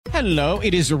Hello,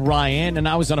 it is Ryan, and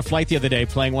I was on a flight the other day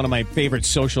playing one of my favorite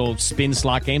social spin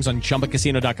slot games on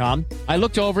ChumbaCasino.com. I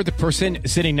looked over at the person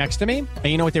sitting next to me, and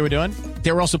you know what they were doing?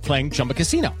 They were also playing Chumba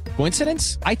Casino.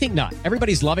 Coincidence? I think not.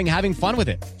 Everybody's loving having fun with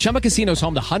it. Chumba Casino is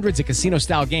home to hundreds of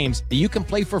casino-style games that you can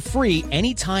play for free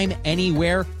anytime,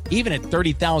 anywhere, even at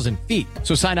 30,000 feet.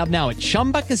 So sign up now at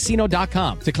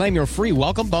ChumbaCasino.com to claim your free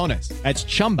welcome bonus. That's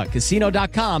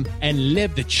ChumbaCasino.com and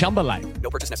live the Chumba life. No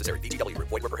purchase necessary. VGW.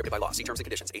 Void where prohibited by law. See terms and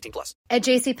conditions. 18+. At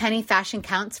JCPenney, fashion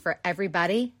counts for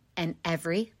everybody and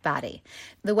everybody.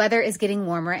 The weather is getting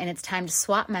warmer, and it's time to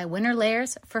swap my winter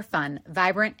layers for fun,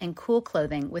 vibrant, and cool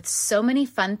clothing. With so many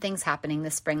fun things happening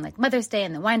this spring, like Mother's Day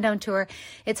and the Wind Down Tour,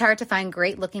 it's hard to find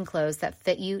great-looking clothes that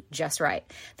fit you just right.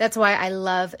 That's why I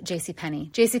love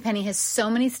JCPenney. JCPenney has so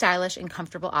many stylish and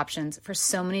comfortable options for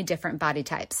so many different body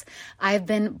types. I've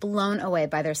been blown away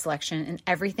by their selection, and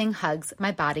everything hugs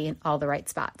my body in all the right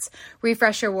spots.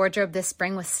 Refresh your wardrobe this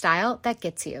spring with style that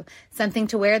gets you. Something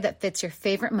to wear that fits your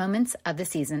favorite moments of the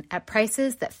season at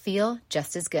prices that feel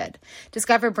just as good.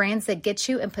 Discover brands that get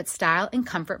you and put style and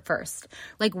comfort first,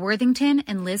 like Worthington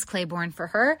and Liz Claiborne for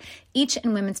her, each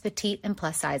in women's petite and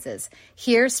plus sizes.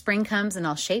 Here, spring comes in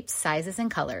all shapes, sizes,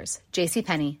 and colors.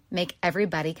 JCPenney, make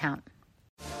everybody count.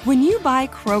 When you buy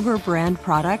Kroger brand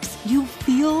products, you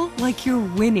feel like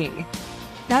you're winning.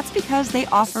 That's because they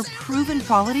offer proven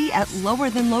quality at lower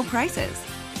than low prices.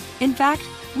 In fact,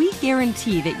 we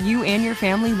guarantee that you and your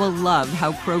family will love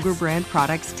how Kroger brand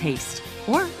products taste,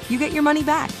 or you get your money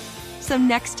back. So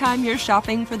next time you're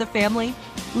shopping for the family,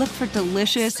 look for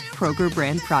delicious Kroger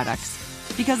brand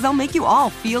products, because they'll make you all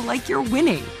feel like you're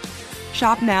winning.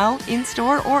 Shop now,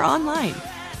 in-store, or online.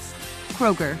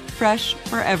 Kroger, fresh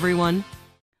for everyone.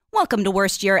 Welcome to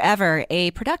Worst Year Ever,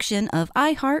 a production of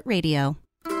iHeartRadio.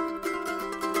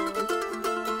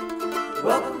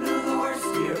 Welcome to the worst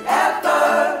year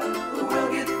ever.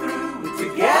 We'll get through it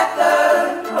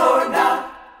together or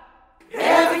not.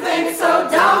 Everything is so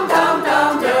dumb, dumb,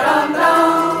 dumb, dum,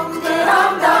 dum,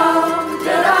 dum, dum,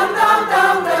 dum,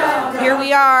 dum, dum. Here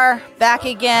we are, back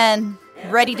again,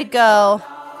 ready to go.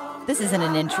 This isn't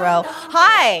an intro.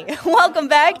 Hi, welcome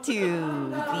back to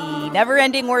the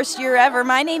never-ending Worst Year Ever.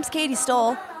 My name's Katie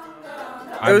Stoll.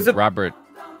 I'm Robert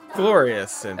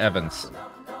Glorious and Evans.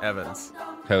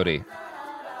 Cody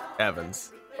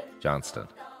Evans. Johnston.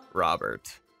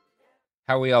 Robert.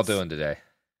 How are we all doing today?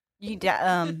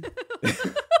 That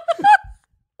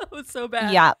was so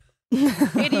bad. Yeah.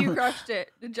 Katie, you crushed it.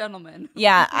 The gentleman.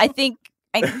 Yeah, I think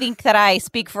that I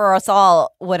speak for us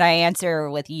all when I answer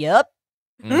with "yup."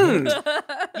 Mm-hmm.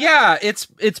 Yeah, it's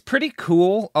pretty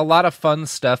cool. A lot of fun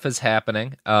stuff is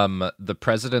happening. The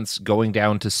president's going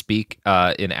down to speak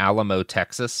in Alamo,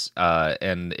 Texas,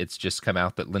 and it's just come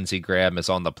out that Lindsey Graham is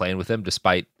on the plane with him,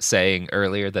 despite saying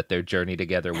earlier that their journey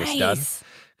together was done.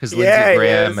 Because Lindsey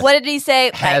Graham, what did he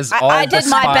say? Has I did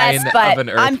my best, but of an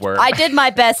earthworm. I did my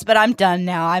best, but I'm done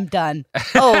now. I'm done.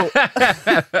 Oh.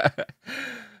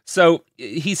 So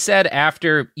he said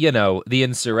after, the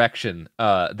insurrection,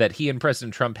 that he and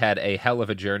President Trump had a hell of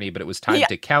a journey, but it was time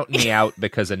to count me out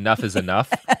because enough is enough.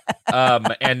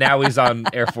 And now he's on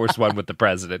Air Force One with the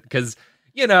president because,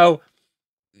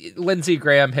 Lindsey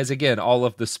Graham has, again, all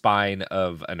of the spine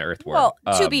of an earthworm. Well,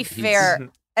 to be fair,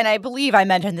 and I believe I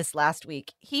mentioned this last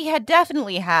week, he had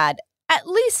definitely had at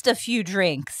least a few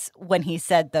drinks when he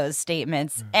said those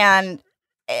statements. And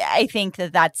I think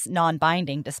that that's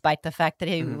non-binding, despite the fact that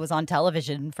he was on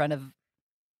television in front of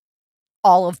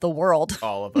all of the world.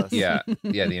 All of us. Yeah,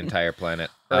 the entire planet.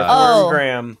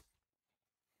 Graham.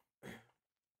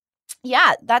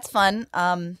 Yeah, that's fun.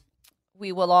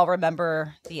 We will all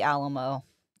remember the Alamo.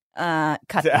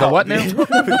 The what now?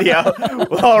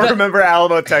 We'll all remember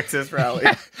Alamo, Texas rally.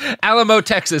 Alamo,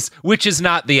 Texas, which is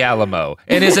not the Alamo,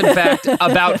 and is in fact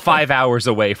about 5 hours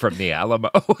away from the Alamo.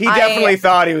 He definitely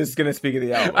thought he was going to speak of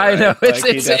the Alamo. I know. Right?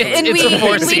 It's a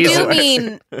Four Seasons. We do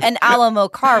mean an Alamo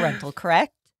car rental,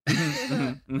 correct?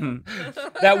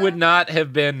 That would not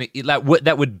have been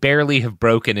that would barely have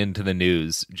broken into the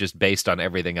news just based on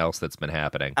everything else that's been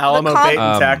happening. Alamo bait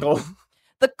and tackle.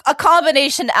 A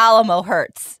combination Alamo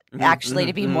hurts, actually,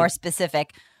 to be more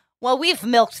specific. Well, we've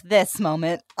milked this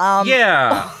moment.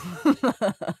 Yeah.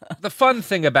 The fun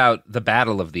thing about the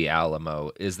Battle of the Alamo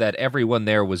is that everyone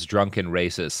there was drunk and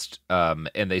racist,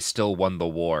 and they still won the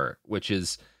war, which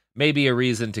is maybe a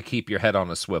reason to keep your head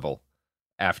on a swivel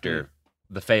after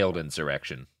the failed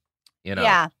insurrection.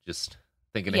 Just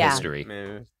thinking of history.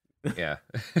 Yeah.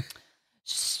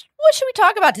 What should we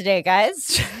talk about today,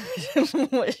 guys?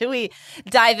 Should we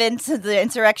dive into the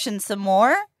insurrection some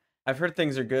more? I've heard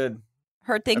things are good.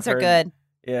 Heard things are good.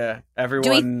 Yeah,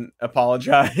 everyone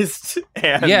apologized.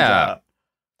 And,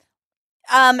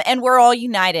 And we're all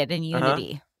united in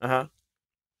unity.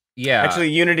 Yeah.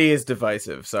 Actually, unity is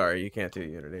divisive. Sorry, you can't do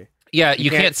unity. Yeah, you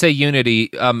can't say unity.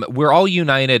 We're all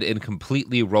united in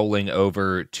completely rolling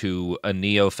over to a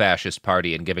neo-fascist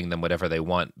party and giving them whatever they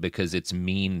want because it's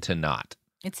mean to not.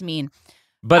 It's mean.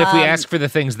 But if we ask for the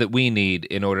things that we need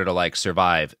in order to, like,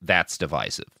 survive, that's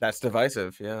divisive. That's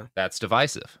divisive, yeah. That's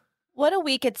divisive. What a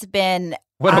week it's been.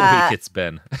 What a week it's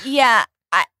been. Yeah.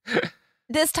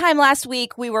 This time last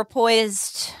week, we were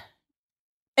poised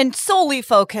and solely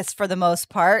focused, for the most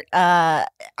part,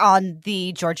 on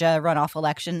the Georgia runoff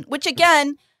election, which,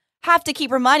 again, have to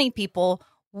keep reminding people,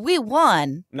 we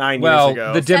won. 9 years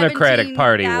ago. The Democratic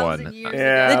Party won.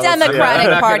 Yeah, the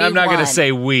Democratic Party I'm not won. going to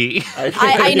say we.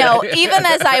 I know. Even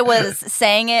as I was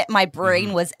saying it, my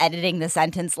brain was editing the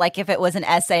sentence. Like if it was an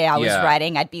essay I was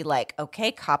writing, I'd be like,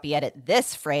 okay, copy edit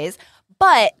this phrase.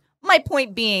 But my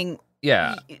point being,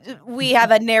 we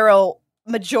have a narrow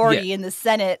majority in the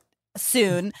Senate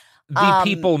soon. The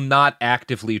people not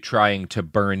actively trying to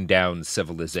burn down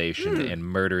civilization and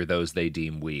murder those they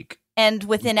deem weak. And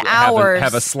within hours...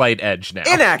 Have a slight edge now.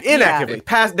 Inactively.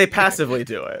 They passively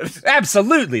do it.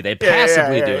 Absolutely. They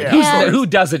passively do it. Who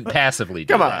doesn't passively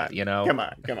do that, you know? Come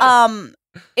on.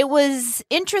 It was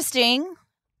interesting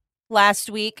last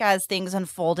week as things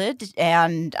unfolded,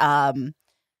 and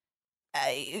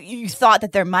you thought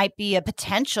that there might be a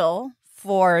potential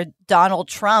for Donald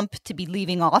Trump to be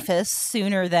leaving office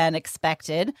sooner than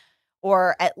expected,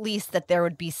 or at least that there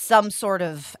would be some sort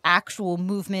of actual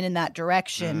movement in that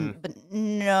direction. But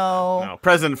no.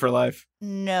 President for life.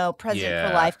 No, president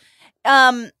for life.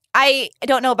 I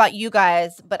don't know about you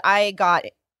guys, but I got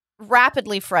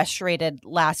rapidly frustrated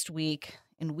last week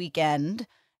and weekend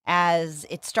as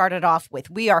it started off with,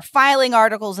 we are filing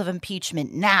articles of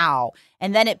impeachment now.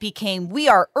 And then it became, we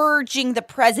are urging the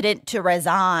president to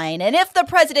resign. And if the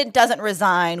president doesn't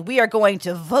resign, we are going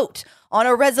to vote on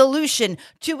a resolution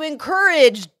to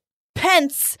encourage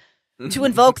Pence to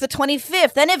invoke the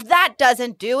 25th. And if that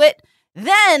doesn't do it,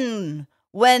 then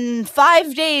when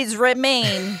 5 days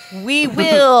remain, we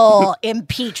will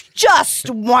impeach.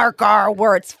 Just mark our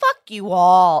words. Fuck you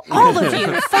all of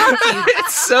you. Fuck you.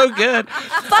 It's so good.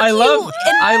 Fuck I love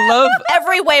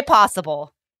every way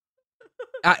possible.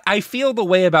 I feel the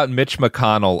way about Mitch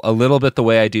McConnell a little bit the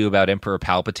way I do about Emperor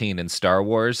Palpatine in Star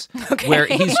Wars, where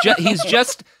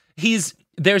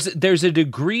there's a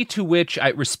degree to which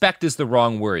respect is the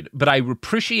wrong word, but I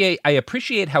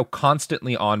appreciate how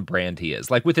constantly on brand he is.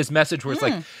 Like with his message where it's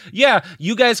like, yeah,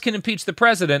 you guys can impeach the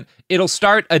president. It'll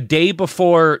start a day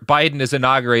before Biden is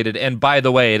inaugurated. And by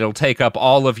the way, it'll take up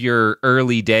all of your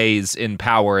early days in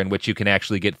power in which you can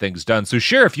actually get things done. So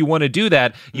sure, if you want to do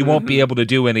that, you won't be able to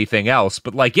do anything else.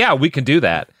 But like, yeah, we can do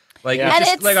that. Like it's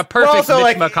just like a perfect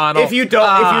Mitch McConnell. If you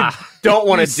don't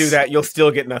want to do that, you'll still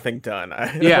get nothing done.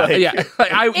 You're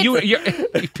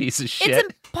you piece of shit.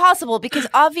 It's impossible because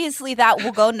obviously that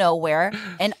will go nowhere,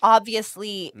 and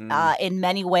obviously, in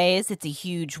many ways, it's a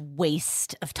huge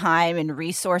waste of time and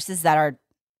resources that are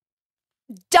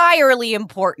direly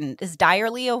important. Is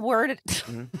direly a word?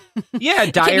 Yeah,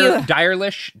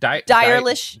 direlish.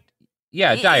 Direlish.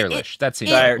 Yeah, direlish. That's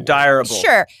direable.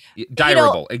 Sure.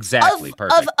 Direable, exactly.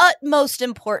 Perfect. Of utmost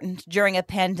importance during a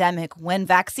pandemic when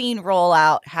vaccine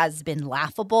rollout has been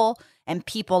laughable and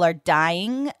people are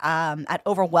dying at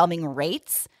overwhelming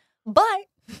rates. But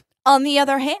on the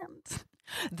other hand,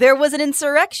 there was an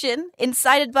insurrection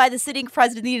incited by the sitting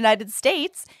president of the United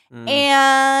States,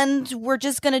 and we're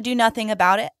just going to do nothing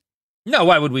about it. No,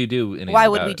 why would we do anything Why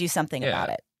would we do something about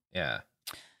it? Yeah.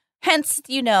 Hence,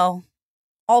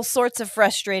 all sorts of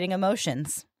frustrating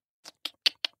emotions.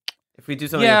 If we do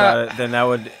something about it, then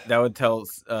that would tell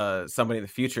somebody in the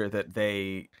future that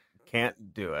they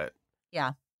can't do it.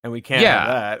 Yeah. And we can't have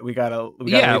that. We gotta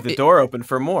leave the door open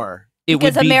for more.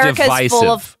 Because would be America's divisive. full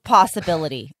of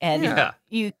possibility, and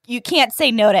you can't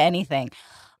say no to anything.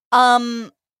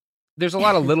 There's a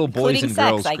lot of little boys and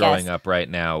girls sex, growing up right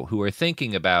now who are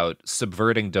thinking about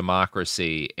subverting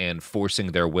democracy and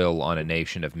forcing their will on a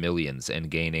nation of millions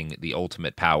and gaining the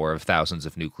ultimate power of thousands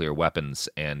of nuclear weapons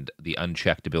and the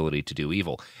unchecked ability to do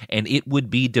evil. And it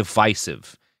would be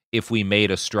divisive if we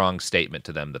made a strong statement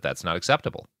to them that that's not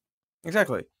acceptable.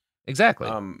 Exactly.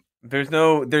 There's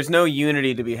no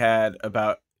unity to be had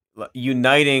about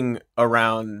uniting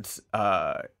around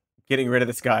getting rid of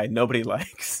this guy nobody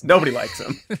likes. Nobody likes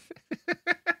him.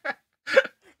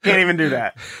 Can't even do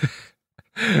that.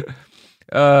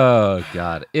 Oh,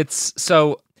 God. It's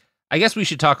so I guess we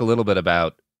should talk a little bit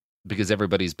about, because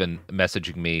everybody's been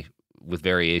messaging me with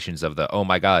variations of the, oh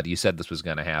my God, you said this was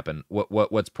going to happen.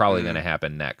 What's probably going to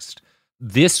happen next?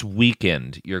 this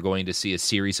weekend, you're going to see a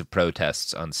series of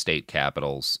protests on state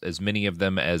capitals, as many of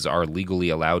them as are legally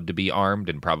allowed to be armed,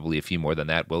 and probably a few more than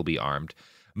that will be armed.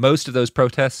 Most of those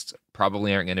protests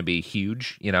probably aren't going to be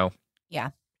huge, Yeah.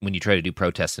 When you try to do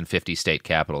protests in 50 state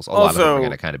capitals, a lot of them are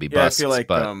going to kind of be busts. I feel like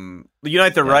but,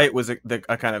 Unite the Right was a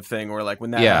kind of thing where, like,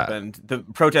 when that happened, the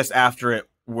protests after it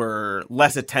were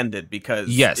less attended because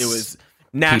it was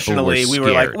nationally, we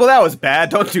were like, well, that was bad,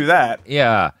 don't do that.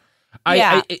 Yeah.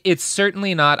 It's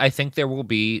certainly not. I think there will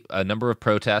be a number of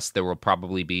protests. There will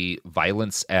probably be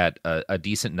violence at a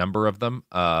decent number of them.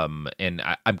 And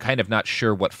I'm kind of not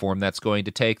sure what form that's going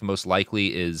to take. Most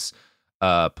likely is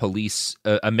police,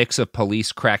 a mix of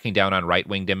police cracking down on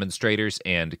right-wing demonstrators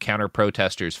and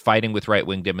counter-protesters fighting with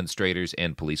right-wing demonstrators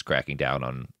and police cracking down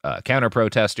on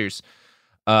counter-protesters.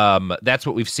 That's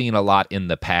what we've seen a lot in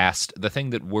the past. The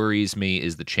thing that worries me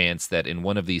is the chance that in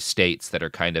one of these states that are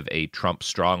kind of a Trump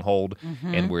stronghold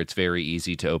and where it's very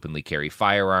easy to openly carry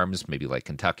firearms, maybe like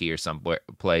Kentucky or some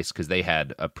place, because they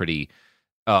had a pretty,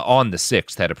 on the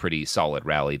 6th, had a pretty solid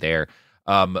rally there.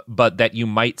 But that you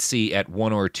might see at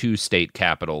one or two state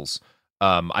capitals,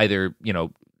 either,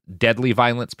 deadly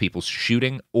violence, people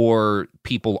shooting, or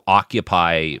people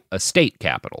occupy a state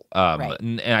capital. Right.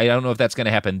 And I don't know if that's going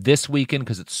to happen this weekend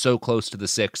because it's so close to the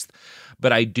 6th,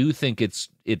 but I do think it's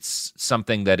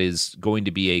something that is going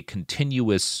to be a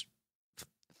continuous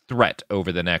threat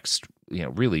over the next,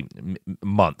 really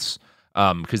months.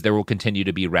 Because there will continue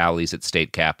to be rallies at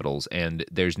state capitals, and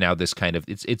there's now this kind of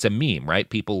it's a meme, right?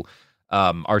 People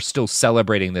are still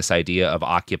celebrating this idea of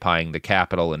occupying the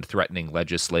Capitol and threatening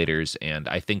legislators, and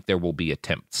I think there will be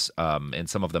attempts, and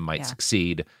some of them might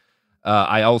succeed.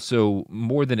 I also,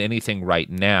 more than anything right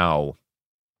now,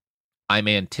 I'm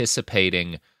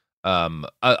anticipating,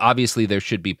 obviously there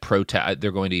should be there are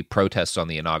going to be protests on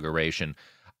the inauguration.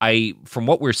 From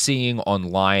what we're seeing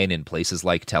online in places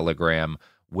like Telegram,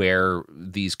 where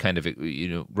these kind of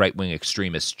right-wing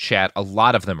extremists chat, a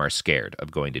lot of them are scared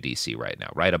of going to D.C. right now,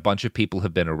 right? A bunch of people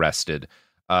have been arrested.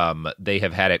 They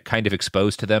have had it kind of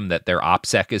exposed to them that their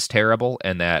OPSEC is terrible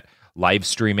and that live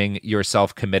streaming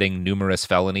yourself committing numerous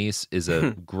felonies is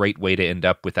a great way to end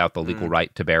up without the legal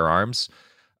right to bear arms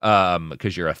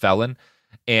because you're a felon.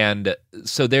 And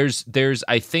so there's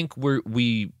I think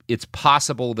it's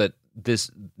possible that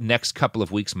this next couple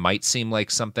of weeks might seem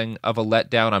like something of a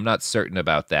letdown. I'm not certain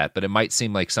about that, but it might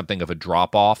seem like something of a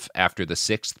drop-off after the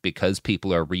 6th because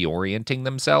people are reorienting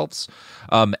themselves.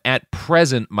 At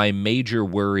present, my major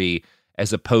worry,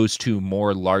 as opposed to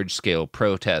more large-scale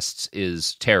protests,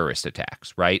 is terrorist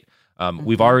attacks, right?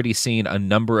 We've already seen a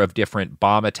number of different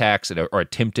bomb attacks or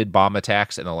attempted bomb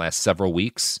attacks in the last several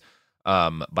weeks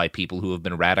by people who have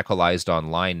been radicalized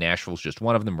online. Nashville's just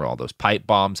one of them, where all those pipe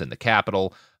bombs in the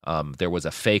Capitol. There was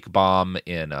a fake bomb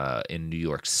in New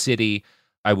York City.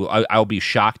 I'll be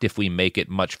shocked if we make it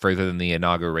much further than the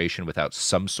inauguration without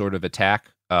some sort of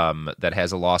attack that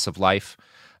has a loss of life.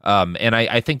 And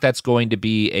I think that's going to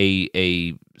be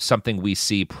a something we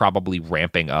see probably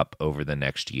ramping up over the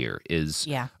next year is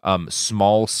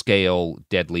small scale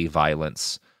deadly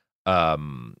violence.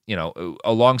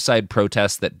 Alongside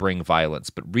protests that bring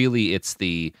violence, but really it's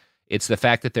the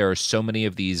fact that there are so many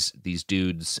of these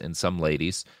dudes and some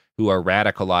ladies who are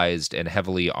radicalized and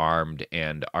heavily armed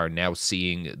and are now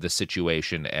seeing the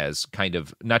situation as kind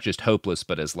of not just hopeless,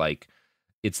 but as like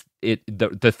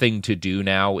the thing to do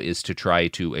now is to try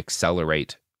to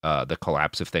accelerate the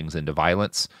collapse of things into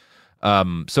violence.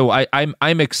 So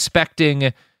I'm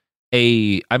expecting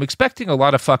a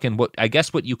lot of fucking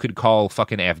what you could call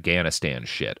fucking Afghanistan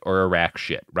shit or Iraq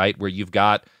shit, right? Where you've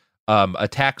got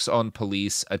attacks on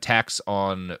police, attacks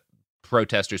on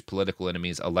protesters, political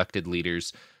enemies, elected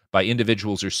leaders by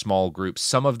individuals or small groups.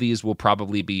 Some of these will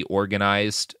probably be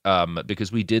organized because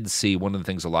we did see one of the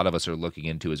things a lot of us are looking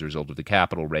into as a result of the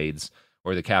Capitol raids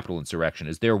or the Capitol insurrection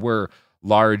is there were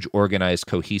large, organized,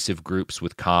 cohesive groups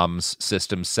with comms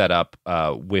systems set up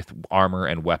with armor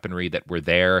and weaponry that were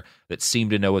there, that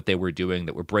seemed to know what they were doing,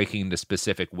 that were breaking into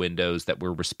specific windows, that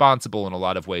were responsible in a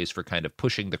lot of ways for kind of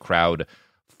pushing the crowd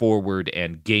forward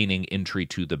and gaining entry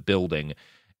to the building.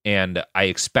 And I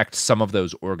expect some of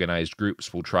those organized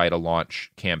groups will try to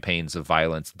launch campaigns of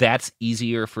violence. That's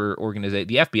easier for organization.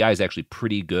 The FBI is actually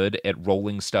pretty good at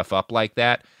rolling stuff up like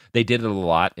that. They did it a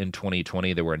lot in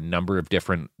 2020. There were a number of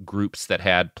different groups that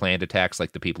had planned attacks,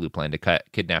 like the people who planned to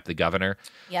kidnap the governor,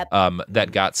 that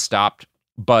got stopped.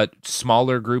 But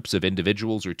smaller groups of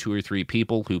individuals or 2 or 3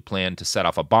 people who plan to set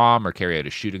off a bomb or carry out a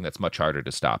shooting, that's much harder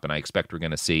to stop. And I expect we're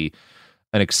going to see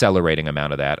an accelerating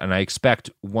amount of that. And I expect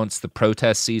once the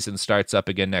protest season starts up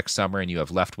again next summer and you have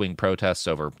left-wing protests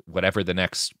over whatever the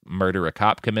next murder a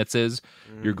cop commits is,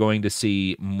 you're going to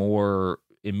see more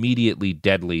immediately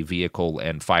deadly vehicle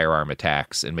and firearm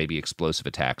attacks and maybe explosive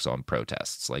attacks on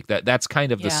protests. Like that's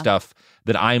kind of the stuff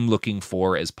that I'm looking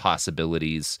for as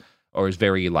possibilities or is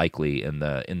very likely in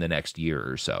the next year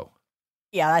or so.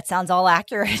 Yeah, that sounds all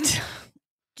accurate.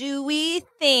 Do we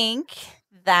think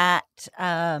that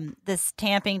this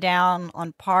tamping down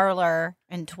on Parler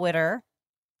and Twitter,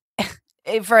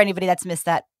 for anybody that's missed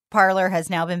that, Parler has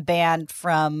now been banned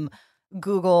from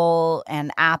Google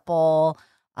and Apple,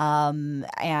 and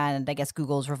I guess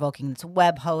Google's revoking its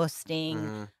web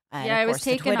hosting. And yeah, of it was course,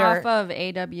 the taken Twitter... off of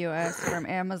AWS from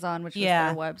Amazon, which was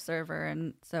their web server,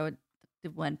 and so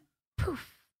it went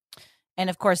poof. And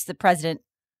of course, the president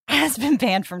has been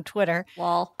banned from Twitter.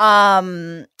 Well,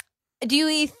 do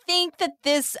you think that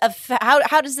this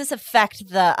how does this affect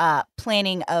the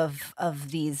planning of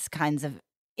these kinds of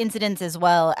incidents as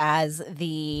well as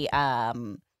the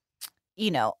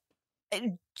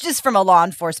just from a law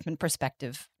enforcement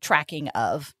perspective, tracking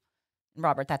of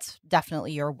Robert? That's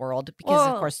definitely your world because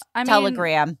of course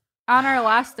Telegram. On our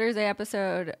last Thursday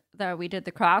episode that we did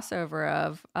the crossover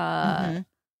of,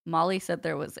 Molly said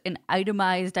there was an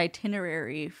itemized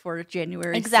itinerary for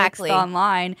January 6th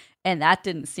online, and that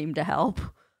didn't seem to help.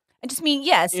 I just mean,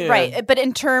 yes, right. But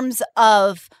in terms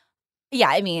of,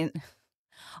 I mean,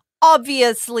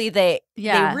 obviously they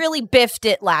really biffed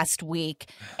it last week,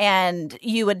 and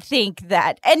you would think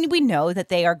that, and we know that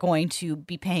they are going to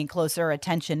be paying closer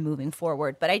attention moving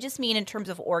forward. But I just mean in terms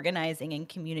of organizing and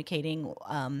communicating,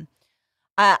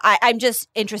 I'm just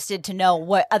interested to know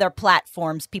what other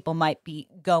platforms people might be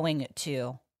going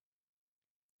to.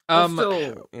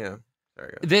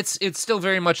 It's still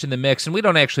very much in the mix, and we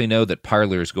don't actually know that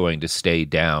Parler is going to stay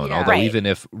down. Although even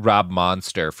if Rob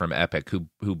Monster from Epic, who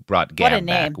brought Gab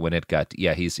back when it got,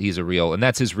 he's a real, and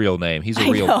that's his real name. He's a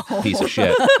real piece of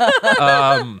shit.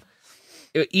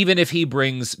 Even if he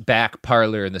brings back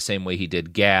Parler in the same way he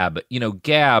did Gab,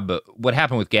 Gab, what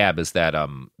happened with Gab is that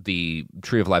the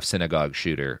Tree of Life synagogue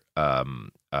shooter,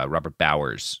 Robert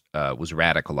Bowers, was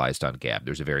radicalized on Gab.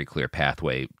 There's a very clear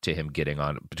pathway to him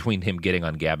between him getting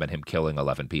on Gab and him killing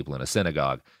 11 people in a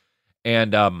synagogue.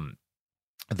 And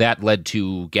that led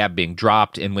to Gab being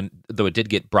dropped, and though it did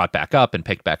get brought back up and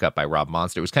picked back up by Rob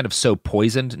Monster, it was kind of so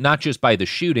poisoned, not just by the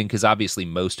shooting, because obviously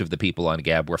most of the people on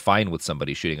Gab were fine with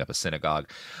somebody shooting up a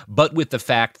synagogue, but with the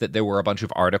fact that there were a bunch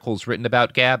of articles written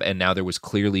about Gab, and now there was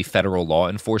clearly federal law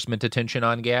enforcement attention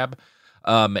on Gab.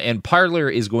 And Parler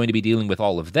is going to be dealing with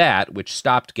all of that, which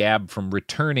stopped Gab from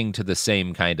returning to the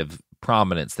same kind of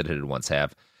prominence that it had once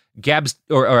had.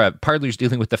 Parler's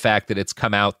dealing with the fact that it's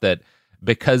come out that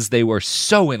because they were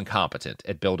so incompetent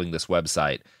at building this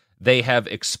website, they have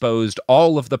exposed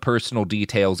all of the personal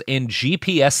details and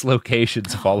GPS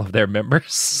locations of all of their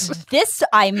members. This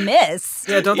I miss.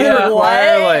 Yeah, don't they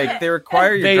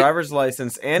require your driver's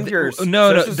license and your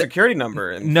social security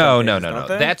number? No.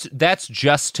 That's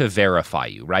just to verify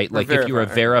you, right? Like if you're a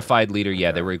verified leader,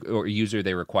 or user,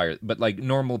 they require. But like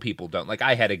normal people don't. Like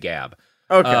I had a Gab.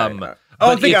 Okay.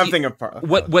 I'm thinking of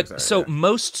Parler. So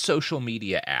most social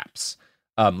media apps.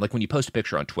 Like when you post a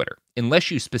picture on Twitter,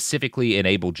 unless you specifically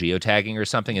enable geotagging or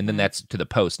something, and then that's to the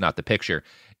post, not the picture,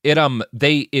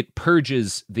 it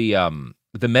purges the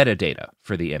metadata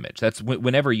for the image. That's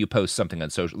whenever you post something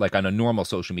on social, like on a normal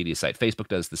social media site. Facebook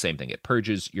does the same thing. It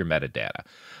purges your metadata.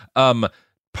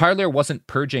 Parler wasn't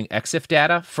purging EXIF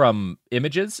data from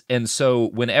images, and so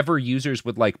whenever users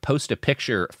would like post a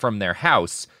picture from their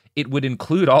house, it would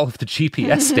include all of the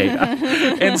GPS data.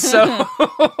 And so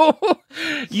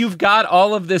you've got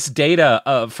all of this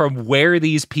data from where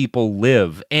these people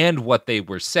live and what they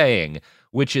were saying,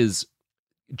 which is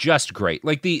just great.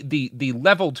 Like the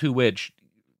level to which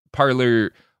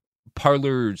Parler's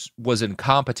was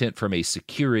incompetent from a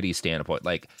security standpoint.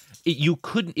 Like you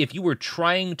couldn't, if you were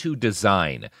trying to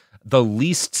design the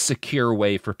least secure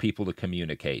way for people to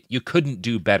communicate, you couldn't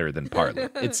do better than Parler.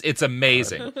 It's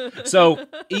amazing. So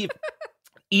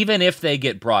even if they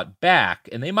get brought back,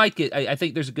 and they might get, I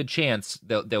think there's a good chance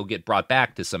they'll get brought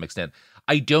back to some extent.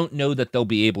 I don't know that they'll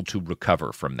be able to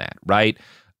recover from that, right?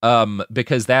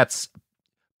 Because that's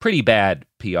pretty bad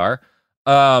PR.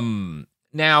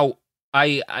 Now,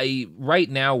 I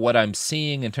right now what I'm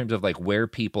seeing in terms of like where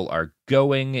people are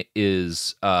going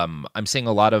is I'm seeing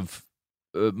a lot of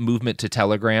movement to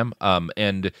Telegram,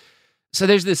 and so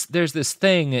there's this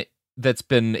thing that's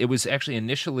been, it was actually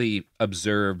initially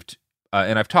observed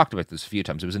and I've talked about this a few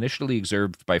times, it was initially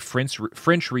observed by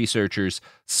French researchers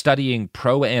studying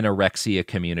pro-anorexia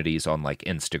communities on like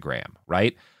Instagram,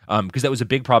 right? Because that was a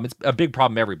big problem. It's a big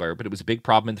problem everywhere, but it was a big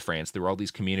problem in France. There were all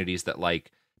these communities that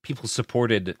like people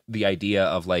supported the idea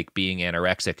of like being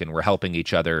anorexic and were helping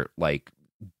each other like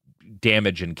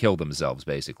damage and kill themselves,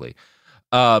 basically.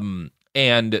 And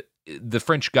the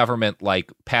French government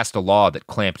like passed a law that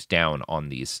clamped down on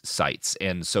these sites,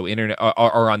 and so internet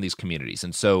are on these communities,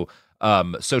 and so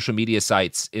social media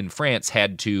sites in France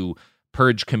had to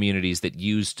purge communities that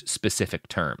used specific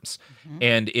terms.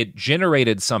 And it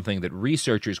generated something that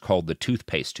researchers called the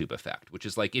toothpaste tube effect, which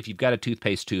is like if you've got a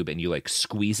toothpaste tube and you like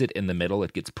squeeze it in the middle,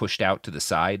 it gets pushed out to the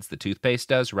sides, the toothpaste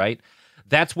does, right?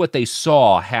 That's what they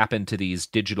saw happen to these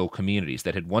digital communities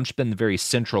that had once been very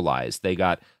centralized. They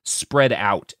got spread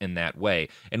out in that way.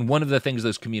 And one of the things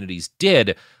those communities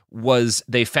did was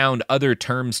they found other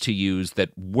terms to use that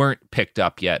weren't picked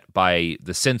up yet by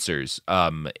the censors.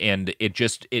 And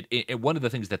one of the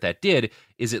things that did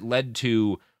is it led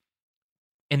to,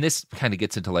 and this kind of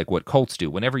gets into like what cults do.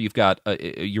 Whenever you've got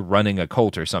you're running a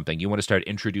cult or something, you want to start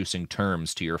introducing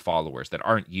terms to your followers that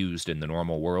aren't used in the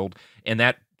normal world, and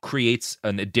that creates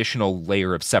an additional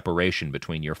layer of separation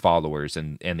between your followers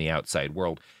and the outside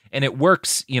world. And it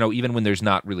works, even when there's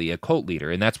not really a cult leader.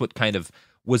 And that's what kind of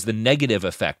was the negative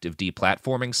effect of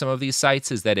deplatforming some of these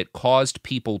sites, is that it caused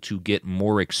people to get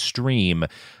more extreme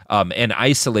and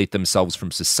isolate themselves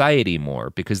from society more,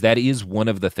 because that is one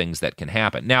of the things that can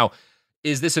happen. Now,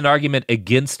 is this an argument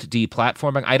against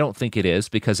deplatforming? I don't think it is,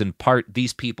 because in part,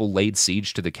 these people laid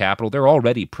siege to the Capitol. They're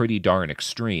already pretty darn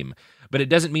extreme. But it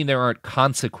doesn't mean there aren't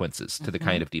consequences to the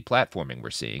kind of deplatforming we're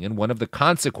seeing. And one of the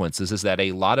consequences is that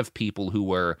a lot of people who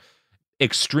were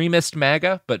extremist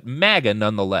MAGA, but MAGA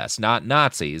nonetheless, not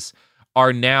Nazis,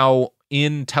 are now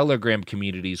in Telegram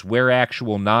communities where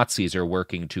actual Nazis are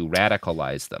working to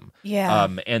radicalize them. Yeah.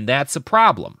 And that's a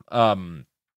problem. And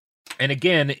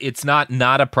again, it's not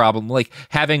a problem. Like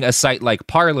having a site like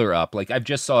Parler up, like I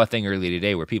just saw a thing earlier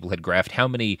today where people had graphed how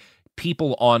many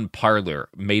people on Parler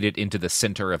made it into the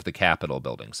center of the Capitol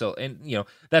building. So, and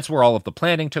that's where all of the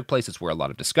planning took place. It's where a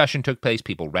lot of discussion took place.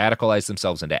 People radicalized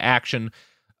themselves into action.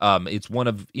 It's one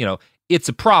of, it's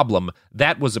a problem.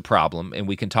 That was a problem, and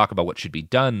we can talk about what should be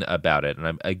done about it.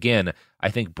 And I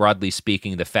think broadly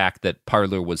speaking, the fact that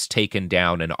Parler was taken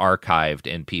down and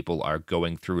archived and people are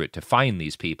going through it to find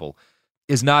these people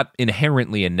is not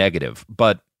inherently a negative,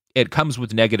 but it comes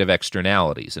with negative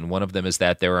externalities. And one of them is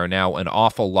that there are now an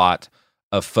awful lot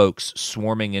of folks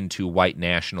swarming into white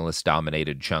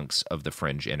nationalist-dominated chunks of the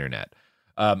fringe internet.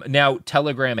 Now,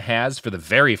 Telegram has, for the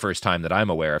very first time that I'm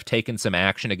aware of, taken some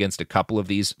action against a couple of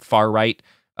these far-right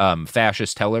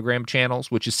fascist Telegram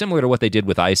channels, which is similar to what they did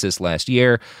with ISIS last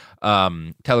year.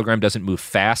 Telegram doesn't move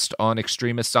fast on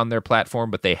extremists on their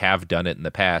platform, but they have done it in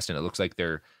the past, and it looks like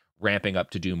they're ramping up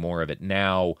to do more of it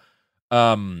now.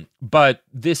 But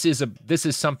this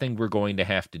is something we're going to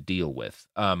have to deal with,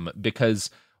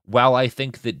 because while I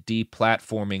think that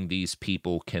deplatforming these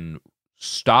people can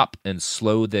stop and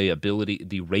slow the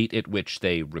rate at which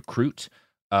they recruit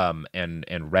and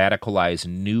radicalize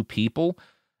new people,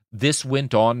 this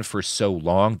went on for so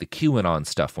long. The QAnon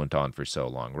stuff went on for so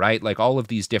long, right? Like all of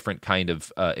these different kind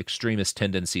of extremist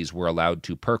tendencies were allowed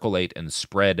to percolate and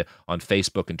spread on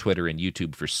Facebook and Twitter and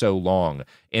YouTube for so long,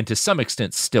 and to some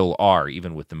extent still are,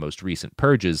 even with the most recent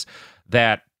purges,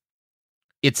 that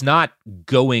it's not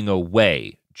going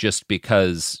away just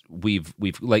because we've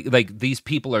like these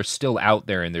people are still out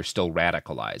there and they're still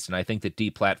radicalized. And I think that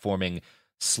deplatforming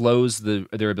slows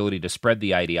their ability to spread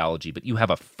the ideology, but you have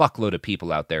a fuckload of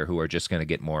people out there who are just going to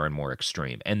get more and more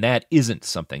extreme. And that isn't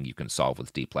something you can solve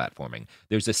with deplatforming.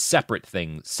 There's a separate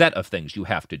set of things you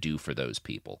have to do for those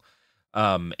people.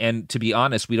 And to be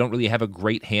honest, we don't really have a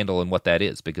great handle on what that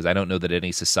is, because I don't know that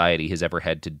any society has ever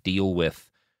had to deal with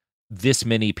this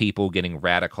many people getting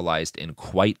radicalized in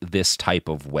quite this type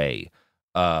of way,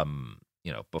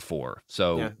 before.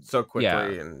 So, so quickly.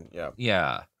 Yeah. And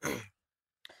yeah.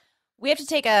 We have to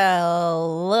take a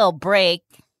little break,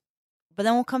 but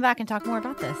then we'll come back and talk more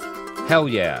about this. Hell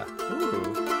yeah.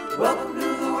 Ooh. Welcome to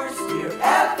the worst year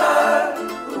ever.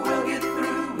 We'll get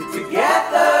through it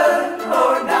together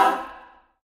or not.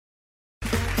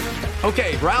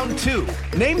 Okay, round two.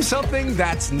 Name something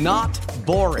that's not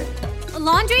boring. A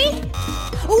laundry?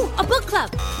 Ooh, a book club.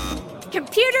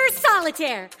 Computer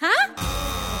solitaire, huh?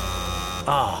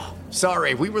 Ah,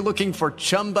 sorry, we were looking for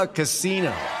Chumba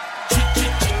Casino.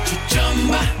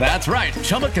 That's right.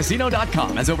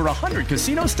 ChumbaCasino.com has over 100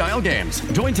 casino-style games.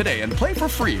 Join today and play for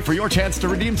free for your chance to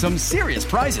redeem some serious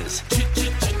prizes.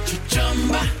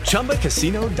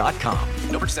 ChumbaCasino.com.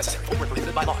 No purchase necessary. Void where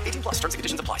prohibited by law. 18 plus. Terms and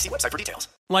conditions apply. See website for details.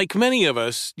 Like many of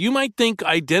us, you might think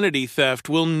identity theft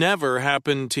will never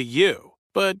happen to you.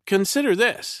 But consider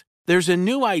this. There's a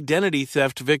new identity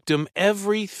theft victim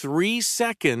every 3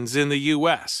 seconds in the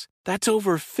U.S. That's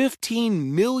over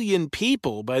 15 million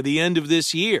people by the end of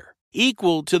this year,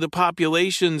 equal to the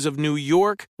populations of New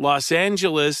York, Los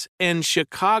Angeles, and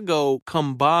Chicago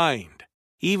combined.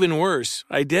 Even worse,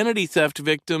 identity theft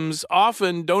victims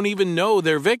often don't even know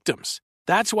they're victims.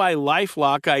 That's why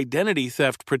LifeLock Identity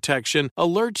Theft Protection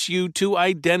alerts you to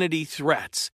identity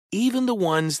threats, even the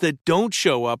ones that don't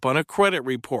show up on a credit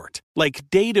report, like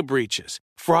data breaches,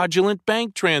 fraudulent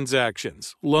bank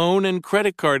transactions, loan and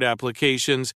credit card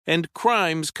applications, and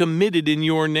crimes committed in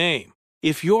your name.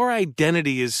 If your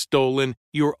identity is stolen,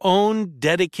 your own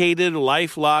dedicated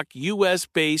LifeLock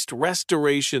U.S.-based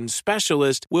restoration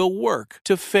specialist will work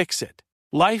to fix it.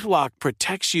 LifeLock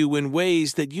protects you in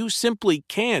ways that you simply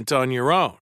can't on your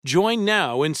own. Join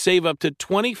now and save up to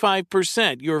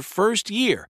 25% your first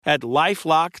year at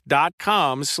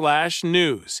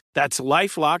LifeLock.com/news. That's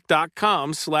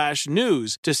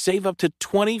LifeLock.com/news to save up to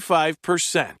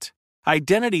 25%.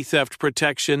 Identity theft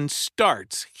protection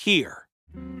starts here.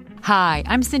 Hi,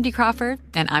 I'm Cindy Crawford,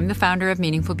 and I'm the founder of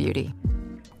Meaningful Beauty.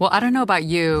 Well, I don't know about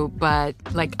you, but,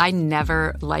 I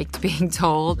never liked being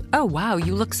told, oh, wow,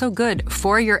 you look so good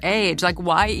for your age.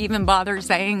 Why even bother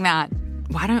saying that?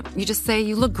 Why don't you just say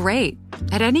you look great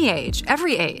at any age,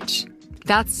 every age?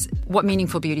 That's what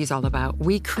Meaningful Beauty is all about.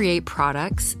 We create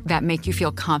products that make you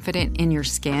feel confident in your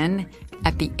skin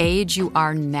at the age you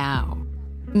are now.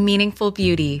 Meaningful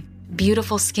Beauty.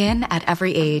 Beautiful skin at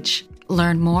every age.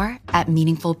 Learn more at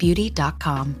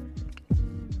meaningfulbeauty.com.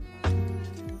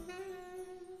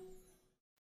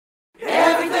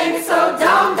 Everything's so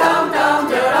dumb, dumb,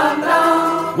 dumb, dumb,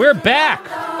 dumb. We're back!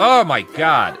 Oh my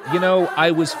god.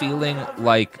 I was feeling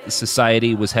like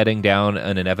society was heading down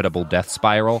an inevitable death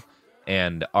spiral,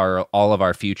 and all of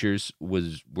our futures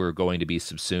were going to be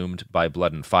subsumed by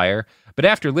blood and fire. But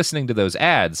after listening to those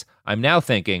ads, I'm now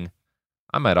thinking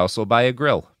I might also buy a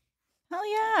grill. Hell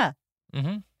yeah.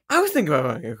 Mm-hmm. I was thinking about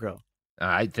buying a grill.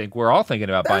 I think we're all thinking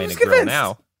about buying a grill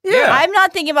now. Yeah. I'm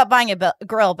not thinking about buying a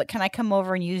grill, but can I come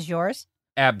over and use yours?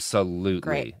 Absolutely.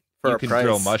 Great. You can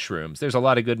grill mushrooms. There's a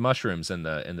lot of good mushrooms in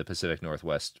the Pacific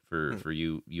Northwest for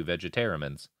you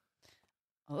vegetarians.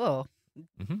 Oh.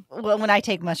 Mm-hmm. Well, when I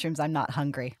take mushrooms, I'm not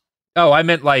hungry. Oh, I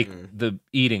meant the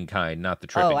eating kind, not the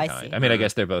tripping kind. See. I mean, I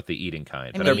guess they're both the eating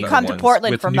kind. I mean, you come to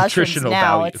Portland for mushrooms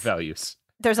now. Values.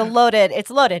 There's it's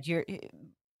loaded.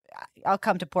 I'll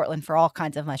come to Portland for all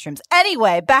kinds of mushrooms.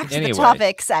 Anyway, back to the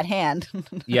topics at hand.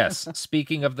 Yes,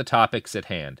 speaking of the topics at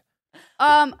hand.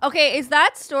 Okay, is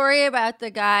that story about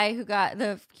the guy who got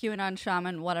the QAnon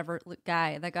shaman, whatever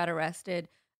guy that got arrested,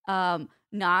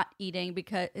 not eating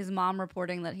because his mom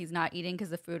reporting that he's not eating because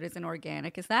the food isn't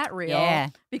organic? Is that real? Yeah.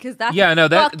 Because that's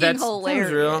that's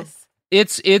hilarious.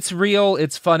 It's real.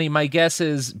 It's funny. My guess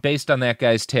is based on that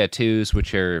guy's tattoos,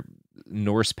 which are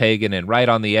Norse pagan and right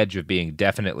on the edge of being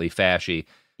definitely fashy.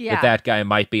 Yeah. That guy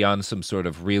might be on some sort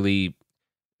of really.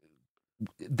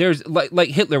 There's like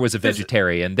Hitler was a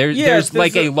vegetarian. There's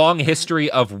a long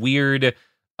history of weird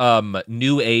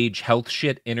new age health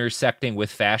shit intersecting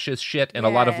with fascist shit, and a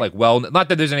lot of not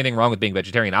that there's anything wrong with being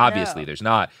vegetarian. Obviously, there's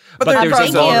not. But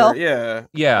there's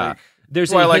yeah.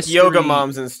 There's why history... yoga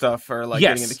moms and stuff are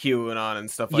getting into QAnon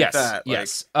and stuff like that.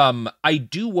 Yes. I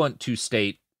do want to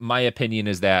state my opinion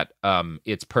is that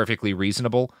it's perfectly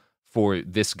reasonable for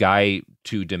this guy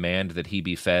to demand that he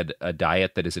be fed a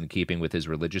diet that is in keeping with his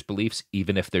religious beliefs,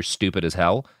 even if they're stupid as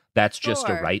hell. That's just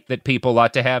a right that people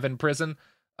ought to have in prison.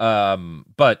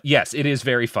 But yes, it is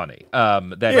very funny.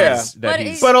 But that's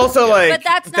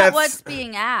not what's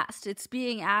being asked. It's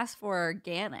being asked for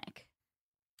organic.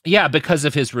 Yeah, because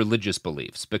of his religious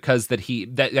beliefs, because he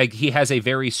has a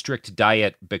very strict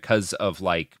diet because of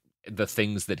the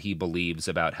things that he believes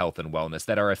about health and wellness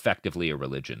that are effectively a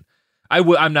religion.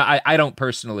 I don't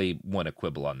personally want to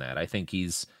quibble on that. I think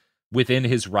he's within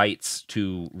his rights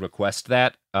to request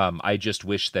that. I just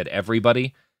wish that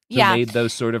everybody who made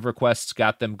those sort of requests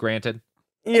got them granted.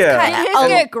 Yeah, it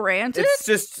get granted.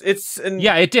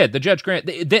 It did. The judge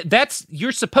granted.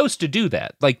 You're supposed to do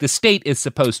that. The state is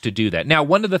supposed to do that. Now,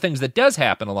 one of the things that does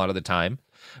happen a lot of the time,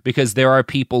 because there are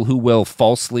people who will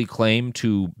falsely claim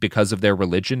to, because of their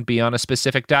religion, be on a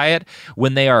specific diet.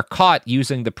 When they are caught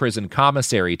using the prison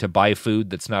commissary to buy food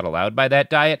that's not allowed by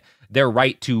that diet, their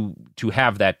right to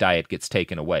have that diet gets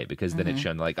taken away, because then it's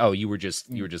shown like, oh, you were just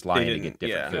lying to get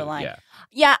different food.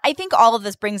 Yeah, I think all of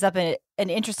this brings up an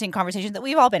interesting conversation that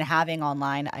we've all been having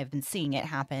online. I've been seeing it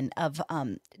happen of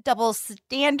double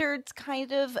standards,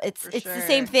 kind of. It's the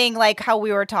same thing like how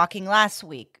we were talking last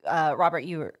week. Robert,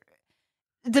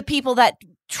 the people that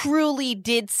truly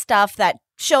did stuff, that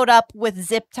showed up with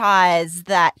zip ties,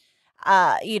 that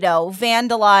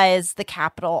vandalized the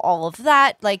Capitol, all of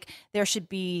that. Like, there should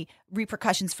be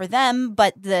repercussions for them,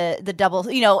 but the double,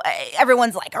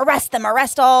 everyone's like, arrest them,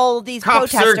 arrest all these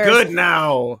cops protesters. Are good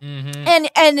now. And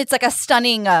it's like a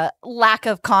stunning lack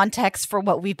of context for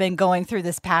what we've been going through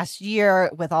this past year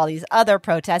with all these other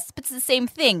protests. But it's the same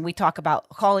thing. We talk about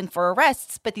calling for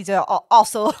arrests, but these are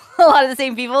also a lot of the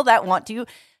same people that want to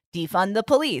defund the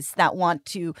police, that want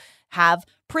to have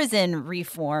prison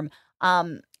reform.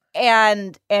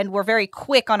 And we're very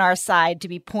quick on our side to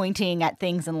be pointing at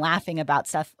things and laughing about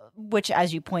stuff, which,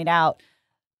 as you point out,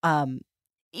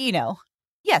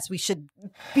 yes, we should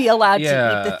be allowed to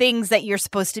eat the things that you're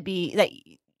supposed to be, that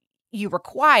you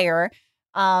require.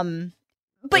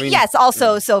 But yes,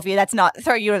 also, Sophie, that's not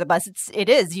throw you under the bus. It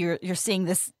is. You're seeing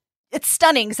this. It's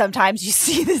stunning. Sometimes you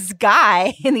see this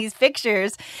guy in these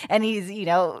pictures, and he's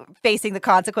facing the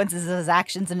consequences of his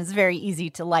actions, and it's very easy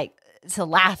to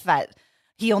laugh at.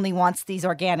 He only wants these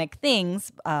organic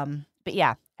things. But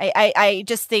yeah, I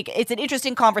just think it's an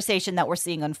interesting conversation that we're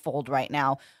seeing unfold right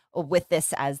now with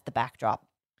this as the backdrop.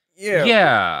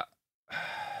 Yeah.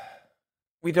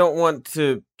 We don't want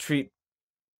to treat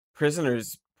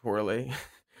prisoners poorly.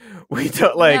 We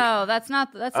don't No, that's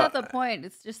not the point.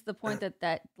 It's just the point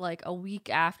that like a week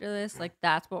after this, like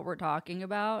that's what we're talking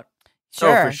about.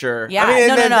 Sure. Oh, for sure. Yeah.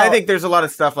 I think there's a lot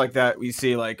of stuff like that we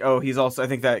see, like, oh, he's also, I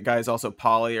think that guy's also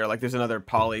poly, or like there's another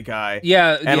poly guy.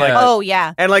 Yeah. And yeah. Oh,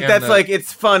 yeah. And like, that's like,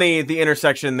 it's funny, the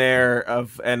intersection there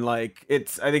of, and like,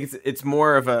 I think it's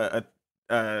more of a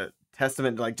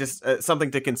testament, like just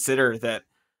something to consider that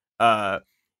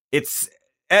it's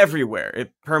everywhere.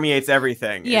 It permeates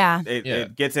everything. Yeah.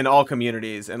 It gets in all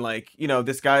communities. And like,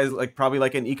 this guy's like probably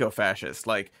like an eco-fascist.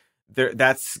 Like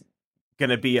that's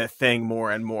going to be a thing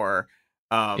more and more.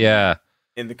 In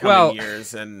the coming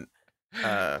years, and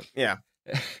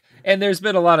and there's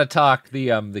been a lot of talk. The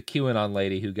QAnon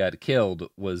lady who got killed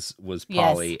was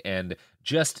poly, and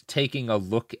just taking a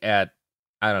look at,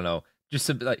 I don't know, just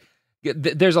some, like,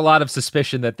 there's a lot of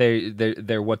suspicion that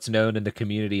they're what's known in the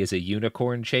community as a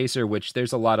unicorn chaser, which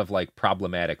there's a lot of like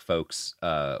problematic folks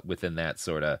within that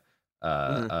sort of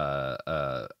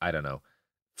I don't know,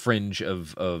 fringe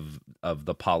of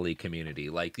the poly community,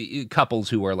 like couples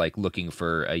who are like looking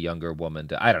for a younger woman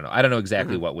to, I don't know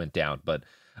exactly what went down, but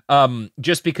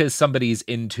just because somebody's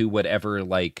into whatever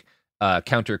like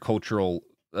countercultural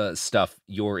stuff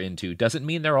you're into doesn't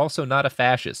mean they're also not a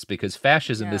fascist, because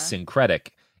fascism is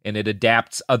syncretic and it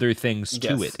adapts other things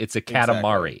to it. It's a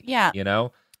Katamari. Yeah.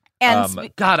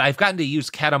 And God, I've gotten to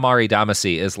use Katamari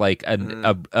Damacy as like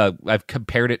I've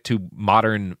compared it to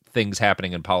modern things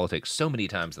happening in politics so many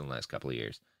times in the last couple of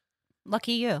years.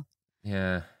 Lucky you.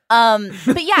 Yeah.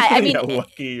 But yeah, I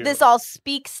mean, this all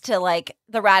speaks to like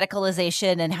the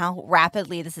radicalization and how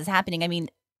rapidly this is happening. I mean,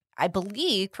 I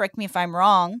believe, correct me if I'm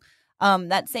wrong,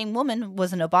 that same woman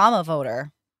was an Obama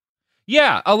voter.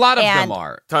 Yeah, a lot of them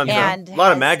are. Tons of a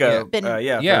lot of MAGA.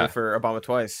 For Obama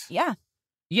twice. Yeah.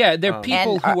 Yeah, they're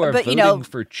people who are voting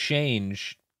for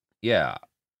change. Yeah.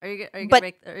 Are you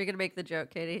gonna make the joke,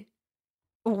 Katie?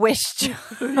 Which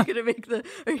joke? Are you gonna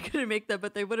make that?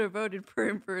 But they would have voted for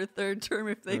him for a third term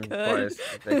if they could.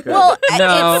 Well,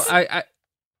 no,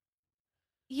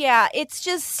 yeah, it's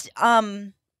just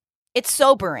it's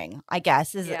sobering, I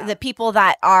guess, is the people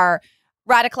that are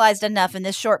radicalized enough in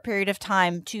this short period of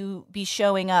time to be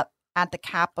showing up at the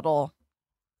Capitol.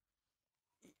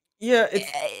 Yeah,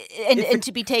 and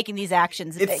to be taking these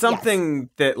actions. It's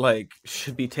something that like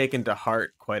should be taken to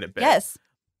heart quite a bit. Yes.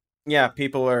 Yeah,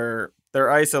 people they're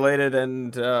isolated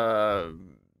and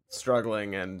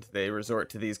struggling, and they resort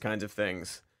to these kinds of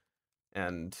things,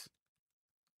 and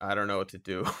I don't know what to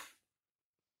do.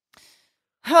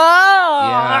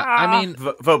 Yeah, I mean,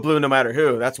 vote blue no matter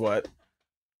who. That's what.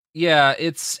 Yeah,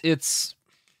 it's.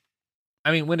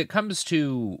 I mean, when it comes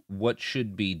to what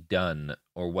should be done,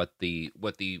 or what the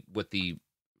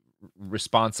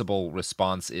responsible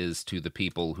response is to the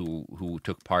people who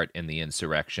took part in the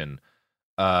insurrection,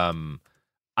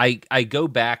 I go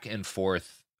back and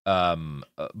forth,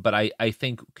 but I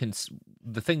think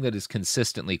the thing that is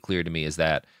consistently clear to me is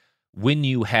that when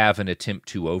you have an attempt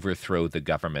to overthrow the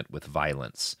government with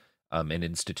violence, and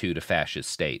institute a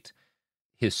fascist state,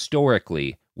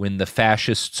 historically, when the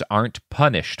fascists aren't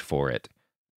punished for it,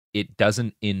 it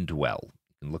doesn't end well.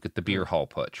 You can look at the beer hall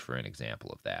putsch for an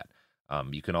example of that.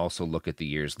 You can also look at the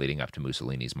years leading up to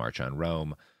Mussolini's March on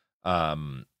Rome.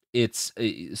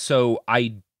 So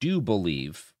I do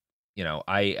believe,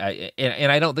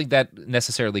 I don't think that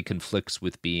necessarily conflicts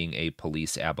with being a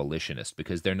police abolitionist,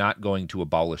 because they're not going to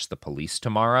abolish the police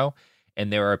tomorrow.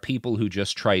 And there are people who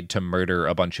just tried to murder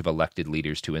a bunch of elected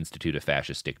leaders to institute a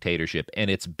fascist dictatorship,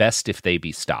 and it's best if they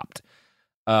be stopped.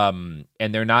 And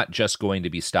they're not just going to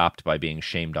be stopped by being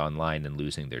shamed online and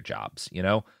losing their jobs,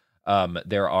 So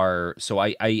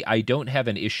I don't have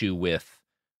an issue with,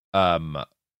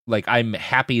 I'm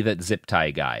happy that Zip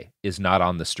Tie Guy is not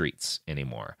on the streets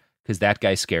anymore, because that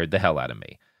guy scared the hell out of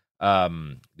me.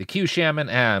 The Q Shaman,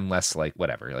 I'm less like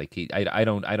whatever. Like I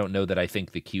don't know that I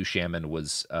think the Q Shaman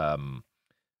was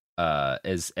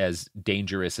as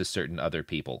dangerous as certain other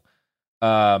people.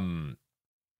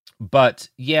 But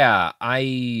yeah,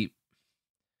 I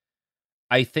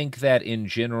think that in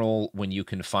general, when you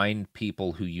can find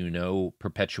people who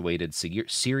perpetuated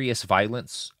serious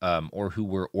violence, or who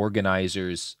were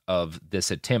organizers of this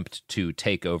attempt to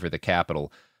take over the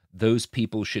Capitol, those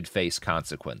people should face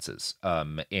consequences.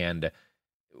 And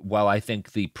while I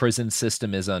think the prison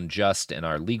system is unjust and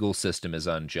our legal system is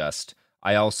unjust,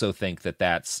 I also think that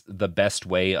that's the best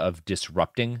way of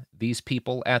disrupting these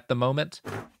people at the moment,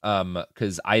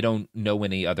 because I don't know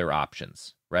any other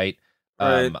options, right?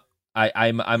 I'm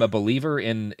a believer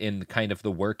in kind of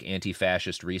the work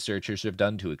anti-fascist researchers have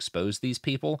done to expose these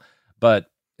people, but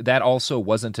that also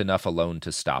wasn't enough alone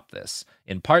to stop this,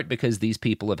 in part because these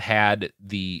people have had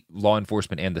the law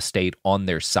enforcement and the state on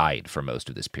their side for most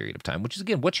of this period of time, which is,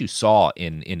 again, what you saw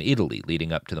in Italy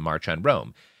leading up to the March on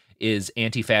Rome, is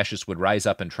anti-fascists would rise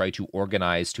up and try to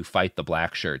organize to fight the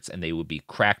black shirts, and they would be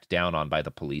cracked down on by the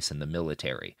police and the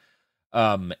military.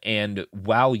 And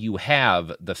while you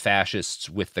have the fascists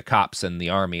with the cops and the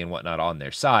army and whatnot on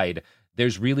their side,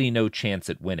 there's really no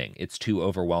chance at winning. It's too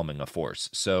overwhelming a force.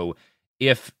 So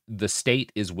if the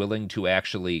state is willing to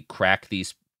actually crack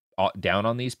these down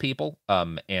on these people,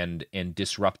 and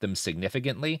disrupt them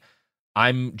significantly,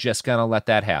 I'm just going to let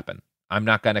that happen. I'm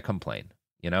not going to complain.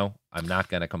 I'm not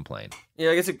going to complain.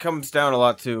 Yeah, I guess it comes down a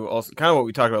lot to also kind of what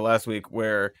we talked about last week,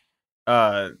 where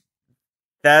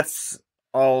that's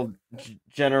all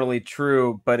generally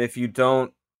true, but if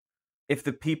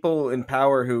the people in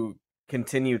power who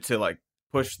continue to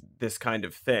push this kind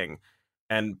of thing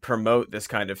and promote this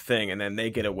kind of thing, and then they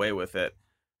get away with it,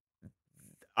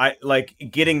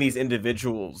 getting these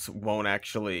individuals won't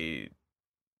actually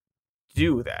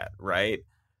do that, right?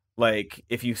 Like,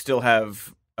 if you still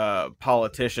have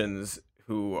politicians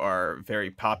who are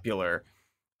very popular,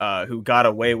 who got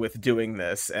away with doing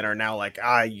this and are now like,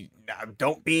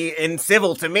 don't be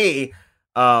incivil to me,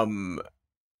 then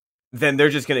they're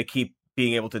just going to keep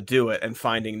being able to do it and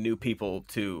finding new people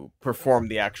to perform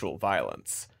the actual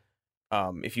violence.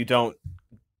 If you don't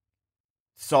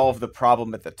solve the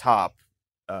problem at the top,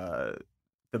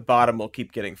 the bottom will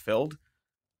keep getting filled,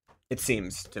 it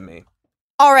seems to me.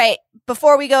 All right,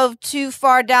 before we go too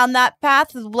far down that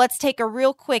path, let's take a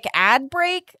real quick ad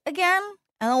break again,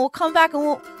 and then we'll come back and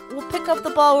we'll pick up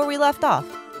the ball where we left off.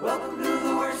 Welcome to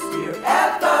the worst year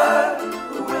ever.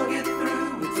 We'll get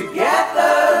through it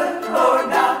together or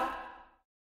not.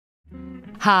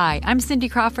 Hi, I'm Cindy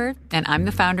Crawford, and I'm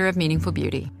the founder of Meaningful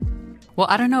Beauty. Well,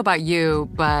 I don't know about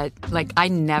you, but I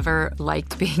never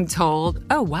liked being told,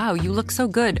 oh, wow, you look so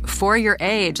good for your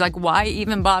age. Why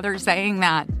even bother saying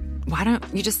that? Why don't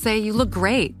you just say you look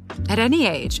great at any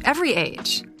age, every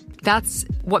age? That's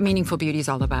what Meaningful Beauty is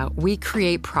all about. We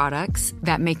create products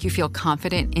that make you feel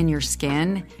confident in your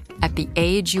skin at the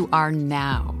age you are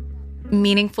now.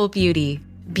 Meaningful Beauty.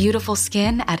 Beautiful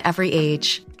skin at every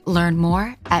age. Learn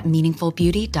more at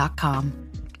meaningfulbeauty.com.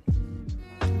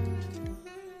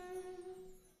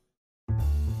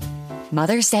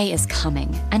 Mother's Day is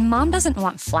coming, and Mom doesn't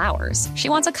want flowers. She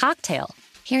wants a cocktail.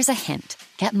 Here's a hint.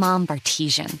 Get Mom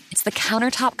Bartesian. It's the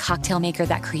countertop cocktail maker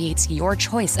that creates your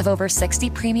choice of over 60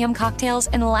 premium cocktails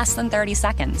in less than 30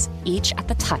 seconds, each at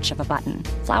the touch of a button.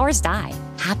 Flowers die.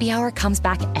 Happy Hour comes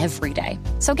back every day.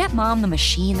 So get Mom the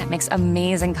machine that makes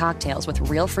amazing cocktails with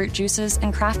real fruit juices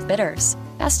and craft bitters.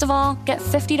 Best of all, get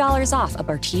 $50 off a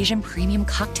Bartesian premium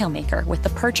cocktail maker with the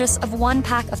purchase of 1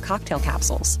 pack of cocktail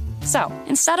capsules. So,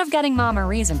 instead of getting Mom a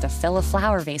reason to fill a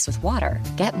flower vase with water,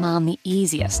 get Mom the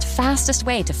easiest, fastest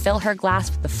way to fill her glass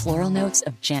with the floral notes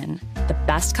of gin. The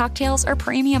best cocktails are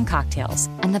premium cocktails,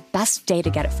 and the best day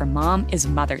to get it for Mom is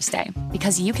Mother's Day,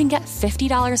 because you can get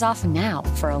 $50 off now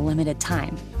for a limited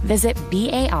time. Visit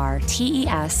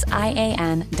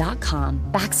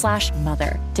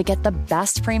BARTESIAN.com/mother to get the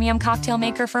best premium cocktail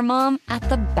maker for Mom at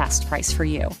the best price for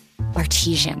you.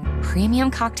 Bartesian,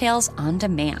 premium cocktails on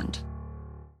demand.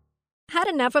 Had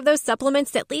enough of those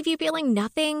supplements that leave you feeling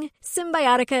nothing?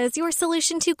 Symbiotica is your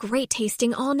solution to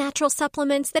great-tasting, all-natural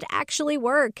supplements that actually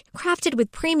work. Crafted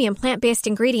with premium plant-based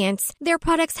ingredients, their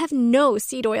products have no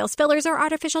seed oils, fillers, or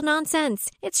artificial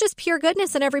nonsense. It's just pure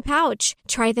goodness in every pouch.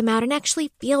 Try them out and actually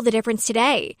feel the difference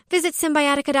today. Visit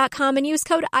Symbiotica.com and use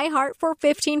code IHEART for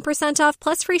 15% off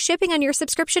plus free shipping on your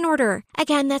subscription order.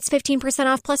 Again, that's 15%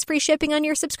 off plus free shipping on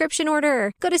your subscription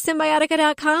order. Go to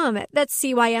Symbiotica.com. That's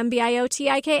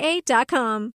CYMBIOTIKA.com.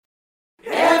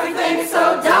 Everything's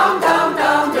so dumb, dumb,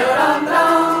 dumb, dumb,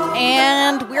 dumb.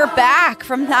 And we're back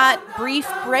from that brief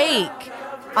break.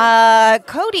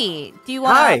 Cody, do you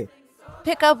want to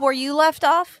pick up where you left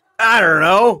off? I don't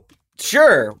know.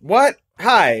 Sure. What?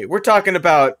 Hi. We're talking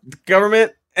about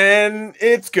government, and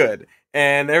it's good,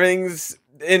 and everything's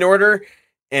in order,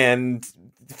 and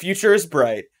the future is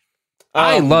bright.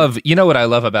 You know what I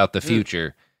love about the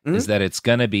future is that it's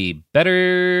going to be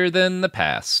better than the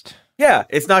past. Yeah,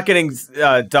 it's not getting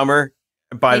dumber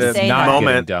by the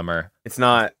moment. Dumber. It's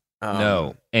not.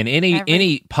 No, and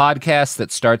any podcast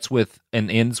that starts with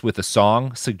and ends with a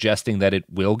song suggesting that it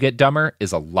will get dumber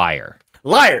is a liar.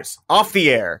 Liars off the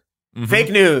air.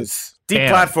 Fake news.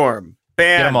 Deplatform.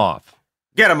 Ban. Get them off.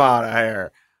 Get them out of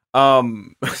here.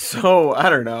 So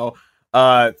I don't know.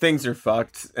 Things are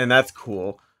fucked, and that's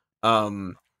cool.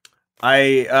 I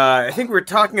think we're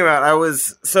talking about.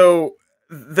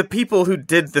 The people who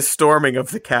did the storming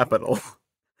of the Capitol,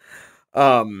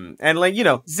 and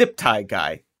zip tie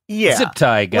guy, zip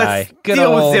tie guy, good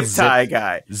old zip tie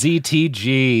guy,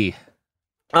 ZTG.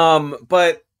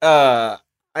 But I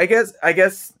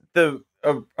guess the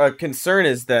concern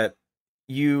is that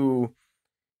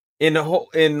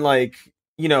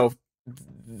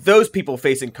those people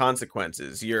facing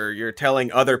consequences. You're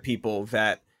telling other people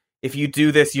that if you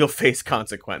do this, you'll face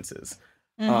consequences.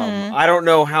 I don't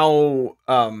know how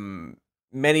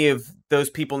many of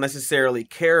those people necessarily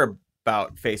care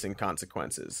about facing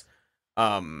consequences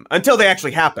until they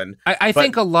actually happen. I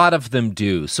think a lot of them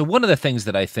do. So one of the things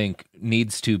that I think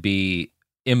needs to be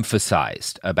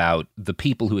emphasized about the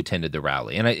people who attended the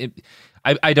rally, and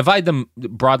I divide them,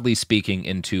 broadly speaking,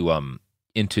 into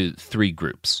three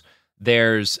groups.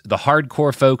 There's the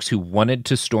hardcore folks who wanted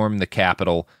to storm the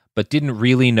Capitol but didn't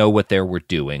really know what they were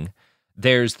doing.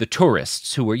 There's the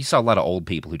tourists you saw a lot of old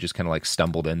people who just kind of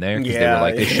stumbled in there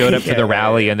because they showed up to the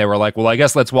rally and they were like, well, I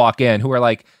guess let's walk in, who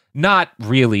are not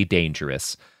really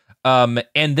dangerous. And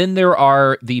then there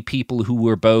are the people who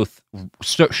were both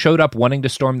showed up wanting to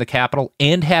storm the Capitol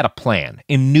and had a plan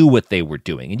and knew what they were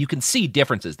doing. And you can see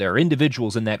differences. There are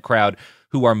individuals in that crowd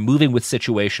who are moving with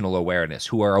situational awareness,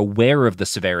 who are aware of the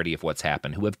severity of what's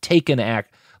happened, who have taken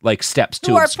steps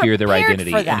to obscure their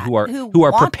identity, and who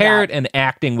are prepared and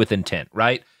acting with intent,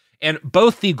 right? And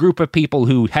both the group of people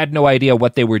who had no idea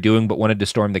what they were doing but wanted to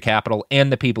storm the Capitol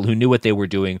and the people who knew what they were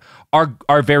doing are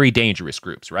very dangerous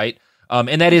groups, right?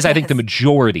 And that is, I think, the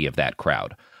majority of that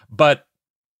crowd. But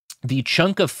the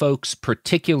chunk of folks,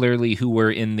 particularly who were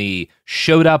in the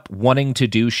showed up wanting to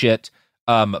do shit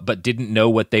but didn't know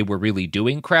what they were really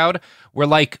doing crowd, were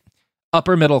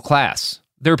upper middle class.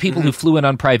 There are people who flew in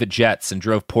on private jets and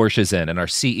drove Porsches in and are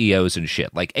CEOs and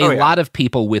shit. A lot of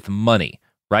people with money,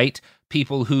 right?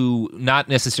 People who not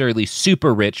necessarily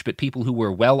super rich, but people who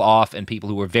were well off and people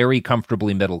who were very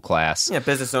comfortably middle class. Yeah,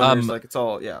 business owners, it's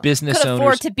all, business owners. Could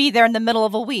afford to be there in the middle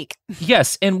of a week.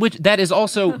 Yes, and that is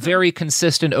also very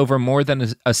consistent over more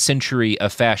than a century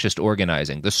of fascist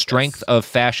organizing. The strength of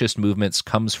fascist movements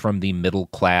comes from the middle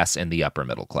class and the upper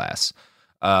middle class.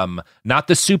 Not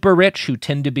the super rich who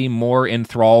tend to be more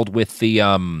enthralled with the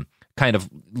kind of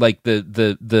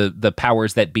the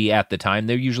powers that be at the time.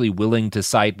 They're usually willing to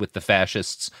side with the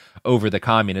fascists over the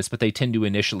communists, but they tend to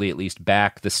initially at least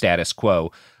back the status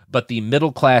quo. But the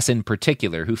middle class in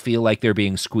particular, who feel like they're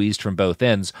being squeezed from both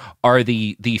ends, are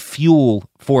the fuel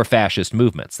for fascist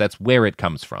movements. That's where it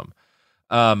comes from.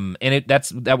 And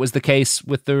that was the case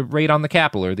with the raid on the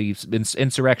Capitol or the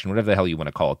insurrection, whatever the hell you want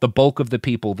to call it. The bulk of the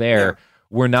people there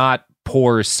were not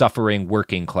poor, suffering,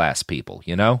 working class people,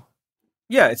 you know?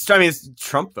 Yeah, it's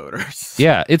Trump voters.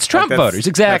 Yeah, it's Trump voters,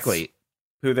 exactly.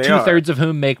 Who they are. 2/3 of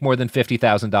whom make more than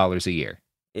 $50,000 a year.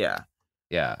 Yeah.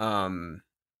 Yeah.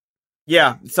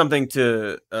 yeah, something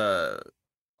to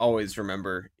always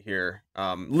remember here.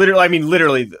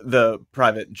 Literally the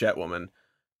private jet woman.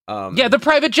 Yeah, the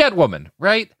private jet woman,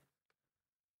 right?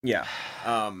 Yeah.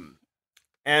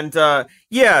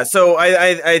 So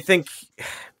I think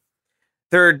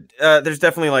there's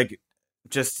definitely like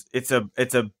just it's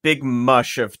a big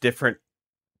mush of different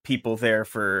people there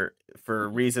for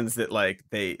reasons that like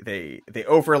they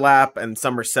overlap and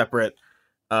some are separate.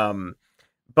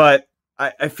 But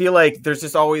I feel like there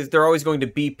are always going to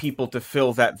be people to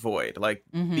fill that void. Like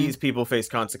these people face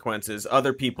consequences.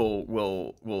 Other people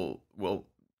will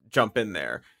jump in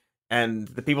there. And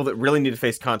the people that really need to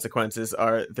face consequences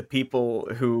are the people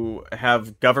who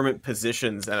have government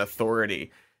positions and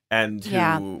authority and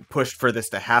who pushed for this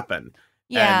to happen.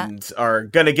 Yeah. And are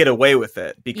going to get away with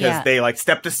it because they like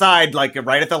stepped aside like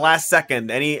right at the last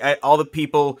second. All the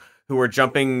people who are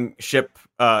jumping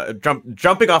off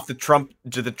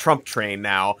the Trump train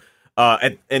now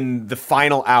in the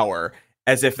final hour,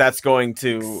 as if that's going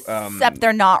to except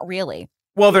they're not really.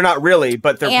 Well, they're not really,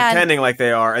 but they're pretending like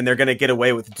they are, and they're going to get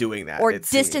away with doing that. Or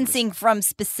distancing from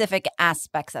specific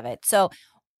aspects of it. So,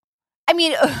 I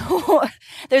mean,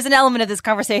 there's an element of this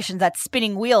conversation that's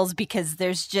spinning wheels because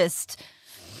there's just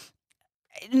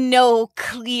no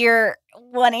clear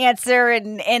one answer,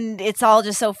 and it's all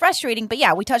just so frustrating. But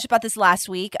yeah, we touched about this last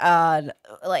week.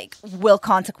 Like, will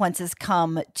consequences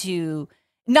come to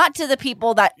not to the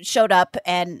people that showed up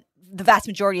and the vast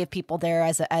majority of people there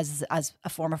as a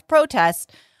form of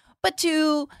protest, but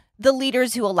to the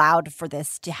leaders who allowed for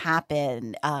this to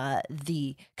happen,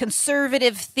 the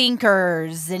conservative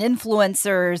thinkers and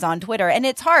influencers on Twitter. And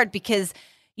it's hard because,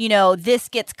 this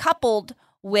gets coupled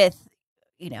with,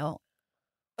 we've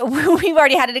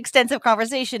already had an extensive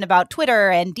conversation about Twitter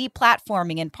and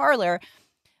deplatforming and Parler.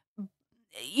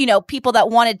 People that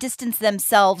want to distance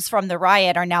themselves from the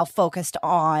riot are now focused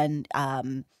on,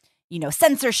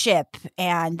 censorship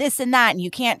and this and that, and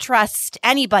you can't trust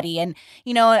anybody. And,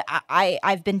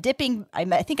 I've been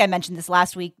I think I mentioned this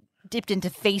last week, dipped into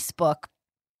Facebook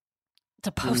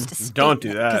to post a statement. Don't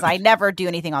do that. Because I never do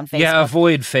anything on Facebook. Yeah,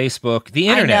 avoid Facebook. The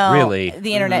internet, really.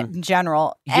 The internet in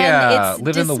general. Yeah, and it's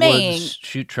live dismaying. in the woods,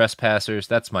 shoot trespassers.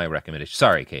 That's my recommendation.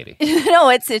 Sorry, Katie. No,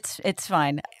 it's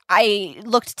fine. I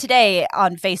looked today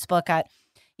on Facebook at,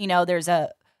 there's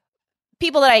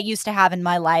people that I used to have in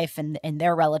my life and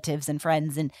their relatives and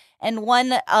friends. And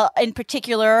one in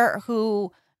particular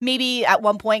who maybe at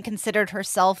one point considered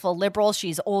herself a liberal.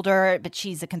 She's older, but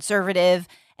she's a conservative.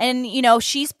 And,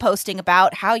 she's posting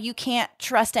about how you can't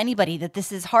trust anybody, that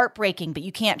this is heartbreaking, but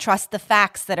you can't trust the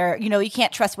facts that are, you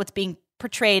can't trust what's being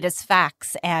portrayed as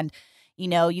facts. And,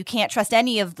 you can't trust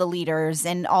any of the leaders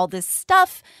and all this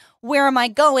stuff. Where am I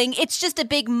going? It's just a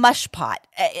big mush pot.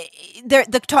 They're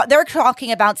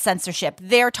talking about censorship.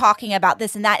 They're talking about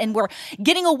this and that. And we're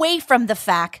getting away from the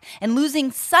fact and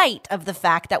losing sight of the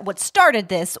fact that what started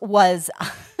this was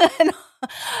an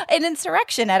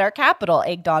insurrection at our Capitol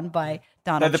egged on by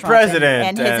Donald Trump president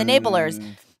and his eneblers.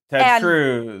 Ted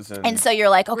Cruz. And so you're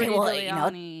like, okay, well,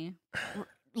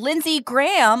 Lindsey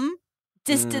Graham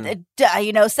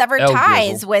severed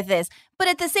ties with this. But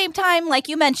at the same time, like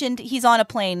you mentioned, he's on a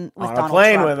plane with Donald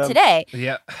Trump today.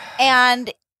 Yeah.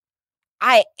 And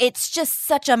it's just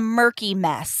such a murky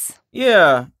mess.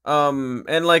 Yeah.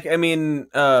 And like, I mean,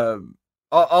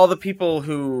 all the people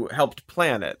who helped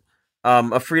plan it,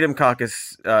 a Freedom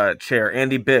Caucus chair,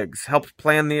 Andy Biggs, helped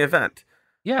plan the event.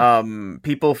 Yeah.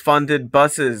 People funded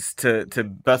buses to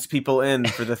bus people in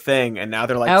for the thing, and now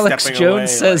they're like Alex stepping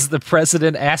Jones away, says the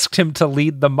president asked him to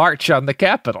lead the march on the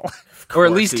Capitol. Or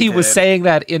at least he was saying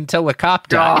that until a cop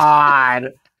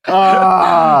died.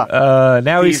 God.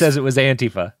 Now he says it was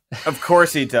Antifa. Of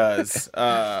course he does.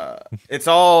 It's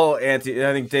all anti.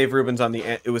 I think Dave Rubin's on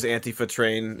it was Antifa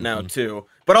train now too.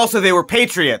 But also they were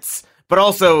patriots. But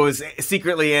also it was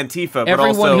secretly Antifa.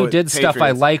 Everyone who did stuff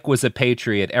I like was a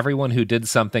patriot. Everyone who did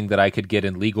something that I could get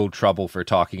in legal trouble for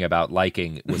talking about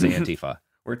liking was Antifa.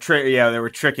 They were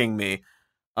tricking me.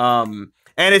 And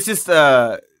it's just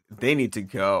they need to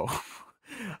go.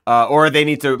 Or they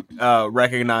need to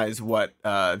recognize what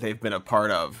they've been a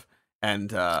part of and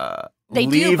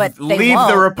leave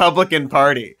the Republican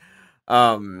Party.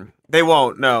 They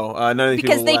won't. No, none of these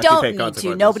because people they will don't pay need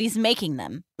consequences. to. Nobody's making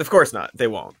them. Of course not. They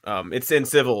won't. It's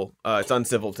uncivil. It's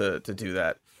uncivil to do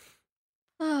that.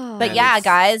 But yeah,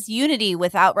 guys, unity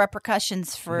without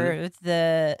repercussions for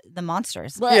the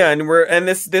monsters. Yeah, and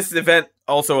this event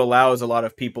also allows a lot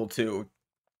of people to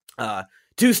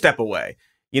step away.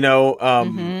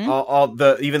 All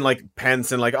the even like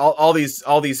Pence and like all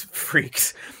these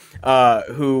freaks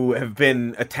who have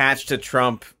been attached to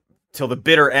Trump till the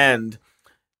bitter end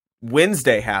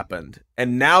Wednesday happened,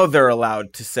 and now they're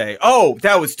allowed to say, "Oh,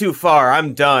 that was too far.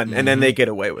 I'm done," and then they get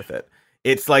away with it.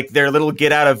 It's like their little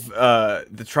get out of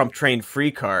the Trump train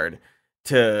free card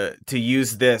to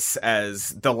use this as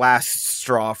the last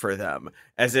straw for them,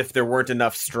 as if there weren't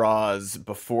enough straws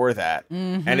before that.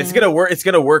 And it's gonna work. It's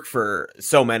gonna work for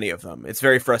so many of them. It's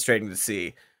very frustrating to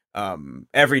see.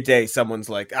 Every day, someone's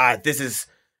like, this is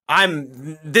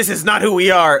not who we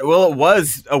are." Well, it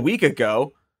was a week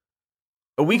ago.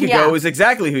 A week ago, it was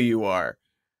exactly who you are.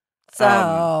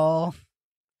 So,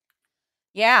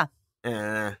 yeah.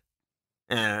 I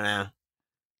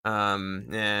don't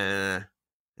know.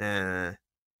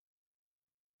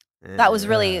 That was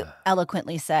really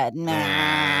eloquently said.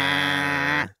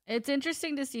 It's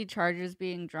interesting to see charges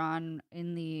being drawn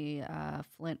in the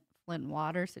Flint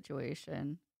water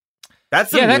situation.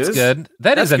 That's that's good.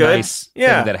 That's a good. nice thing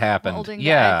that happened. Holding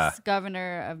the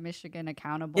ex-governor of Michigan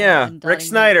accountable. Yeah, and Rick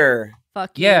Snyder.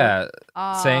 Fuck you. Yeah,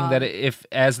 saying that if,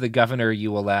 as the governor,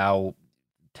 you allow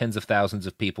tens of thousands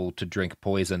of people to drink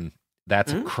poison,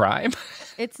 that's a crime.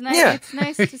 It's nice. Yeah. It's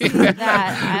nice to see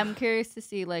that. I'm curious to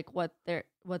see like what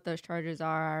those charges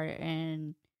are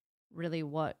and really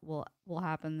what will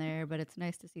happen there. But it's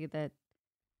nice to see that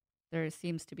there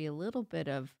seems to be a little bit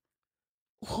of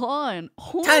law and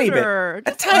order. Tiny bit of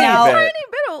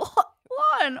law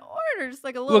and order. Just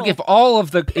like a little. Look, if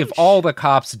all the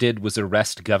cops did was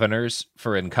arrest governors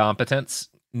for incompetence,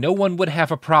 no one would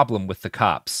have a problem with the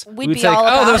cops. We'd be be all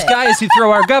like, about those it. guys who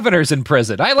throw our governors in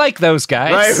prison. I like those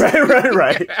guys.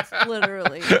 Right.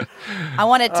 Literally. I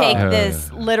want to take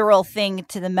this literal thing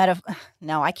to the metaphor.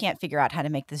 No, I can't figure out how to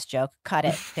make this joke. Cut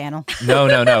it, Daniel.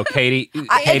 No, Katie.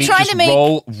 Katie, trying just to make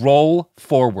roll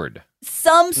forward.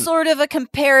 some sort of a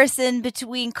comparison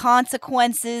between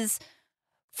consequences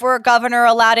for a governor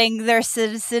allowing their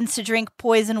citizens to drink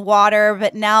poison water,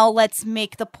 but now let's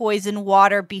make the poison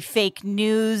water be fake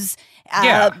news.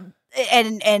 And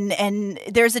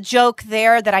there's a joke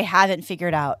there that I haven't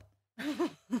figured out. You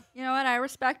know what? I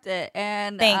respect it,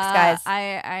 and thanks, guys.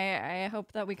 I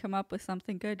hope that we come up with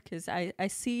something good because I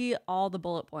see all the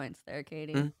bullet points there,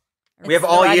 Katie. We have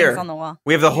all year. On the wall.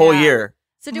 We have the whole year.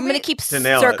 So I'm going to keep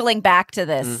circling back to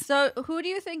this. So who do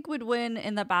you think would win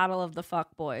in the battle of the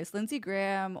fuck boys, Lindsey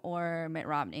Graham or Mitt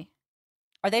Romney?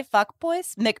 Are they fuck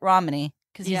boys? Mitt Romney,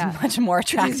 because he's much more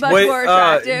attractive. He's much more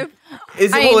attractive.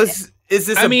 Is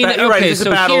this a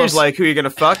battle of like who you're going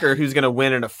to fuck or who's going to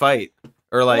win in a fight?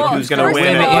 Or like who's going to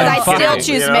win? I'd still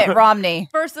choose Mitt Romney.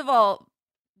 First of all,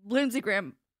 Lindsey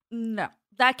Graham, no.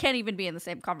 That can't even be in the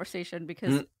same conversation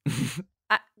because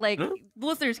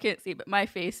listeners can't see, but my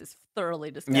face is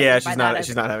thoroughly disgusted. Yeah, she's not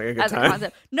having a good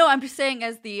time. No, I'm just saying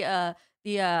as the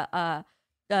I'm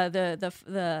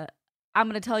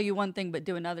going to tell you one thing but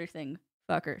do another thing,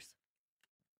 fuckers.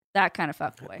 That kind of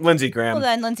fuckboy. Lindsey Graham. Well,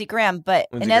 then Lindsey Graham, but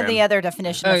the other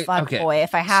definition of fuckboy,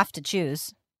 if I have to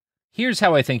choose. Here's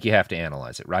how I think you have to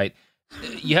analyze it, right?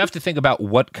 You have to think about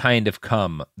what kind of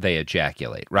cum they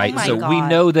ejaculate, right? Oh we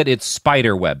know that it's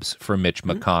spider webs for Mitch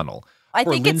McConnell.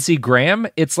 For Lindsey Graham,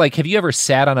 it's like, have you ever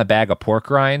sat on a bag of pork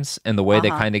rinds and the way they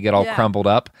kind of get all crumbled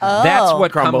up? That's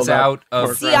what comes out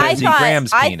of Lindsey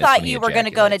Graham's penis. I thought you were going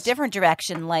to go in a different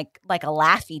direction, like a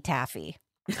Laffy Taffy.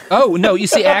 Oh, no, you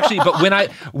see, actually, but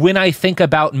when I think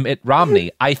about Mitt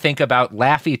Romney, I think about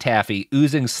Laffy Taffy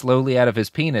oozing slowly out of his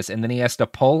penis, and then he has to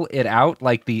pull it out,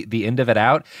 like the end of it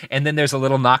out, and then there's a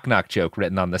little knock-knock joke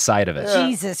written on the side of it. Yeah.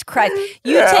 Jesus Christ.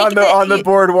 On the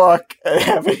boardwalk.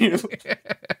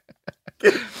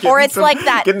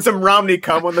 Getting some Romney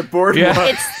cum on the boardwalk.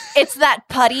 Yeah. It's that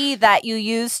putty that you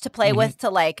use to play with to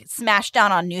like smash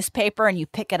down on newspaper and you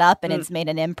pick it up and it's made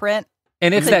an imprint.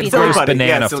 And it's that gross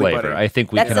banana flavor. Putty. I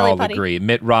think we can all agree.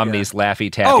 Mitt Romney's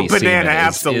Laffy Taffy banana,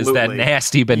 is that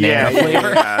nasty banana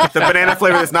flavor. Yeah. The banana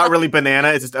flavor that's not really banana.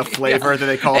 It's just a flavor that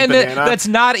they call banana. That's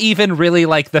not even really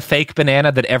like the fake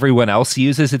banana that everyone else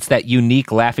uses. It's that unique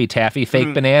Laffy Taffy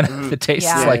fake banana that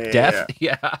tastes like death.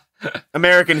 Yeah.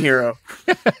 American hero.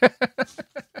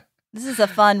 This is a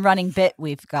fun running bit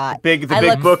we've got. The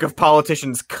big book of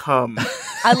politicians come.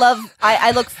 I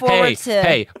look forward to...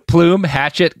 Hey, Plume,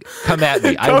 Hatchet, come at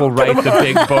me. I will write the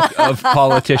big book of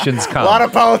politicians come. A lot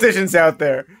of politicians out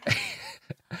there.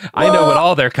 I know what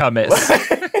all their cum is.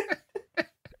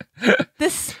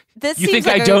 This you think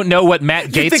I don't know what Matt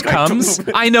Gaetz comes?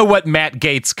 I know what Matt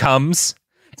Gaetz comes.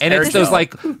 And it's those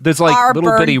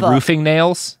little bitty roofing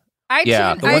nails.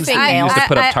 The ones that you use to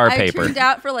put up tar paper. I tuned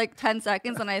out for like 10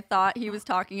 seconds and I thought he was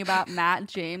talking about Matt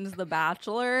James, The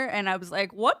Bachelor, and I was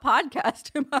like, what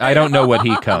podcast am I don't know what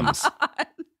he comes.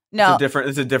 No.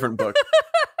 It's a different book.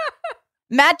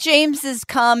 Matt James's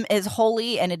cum is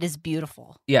holy and it is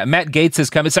beautiful. Yeah, Matt Gaetz's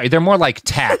cum. Sorry, they're more like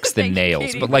tacks than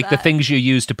nails, but like the things you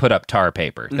use to put up tar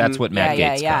paper. That's what Matt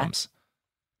Gaetz comes.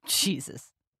 Jesus.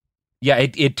 Yeah,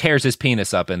 it tears his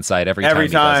penis up inside every time. Every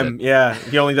he does time, it. yeah.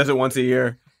 He only does it once a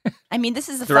year. I mean, this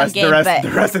is a fun game, but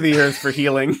the rest of the year is for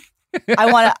healing.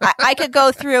 I could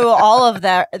go through all of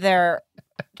their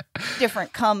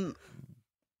different cum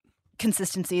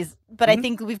consistencies, but I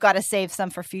think we've got to save some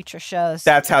for future shows.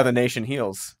 That's how the nation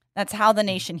heals. That's how the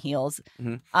nation heals.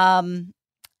 Mm-hmm.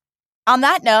 On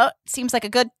that note, seems like a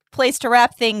good place to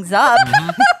wrap things up.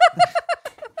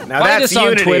 Now Find that's us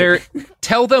unity. on Twitter.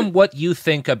 Tell them what you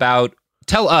think about.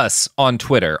 Tell us on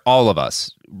Twitter, all of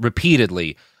us,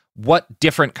 repeatedly, what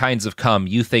different kinds of cum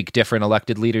you think different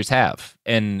elected leaders have,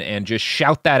 and just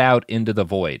shout that out into the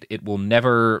void. It will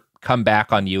never come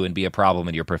back on you and be a problem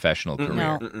in your professional career.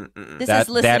 No. This is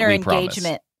listener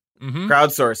engagement.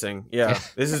 Crowdsourcing. Yeah.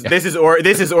 This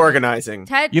is organizing.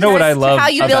 Ted, You know what I love how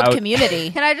you build about-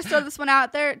 community. Can I just throw this one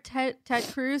out there? Ted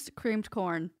Cruz creamed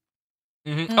corn.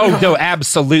 Oh no,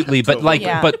 absolutely, but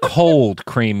but cold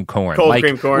cream corn, Cold like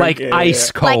cream corn, like yeah, ice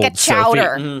yeah. cold, Like a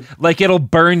chowder. Sophie. Like it'll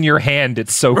burn your hand.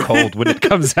 It's so cold when it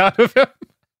comes out of him.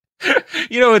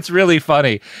 You know, what's really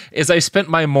funny is I spent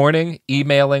my morning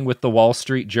emailing with the Wall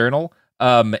Street Journal.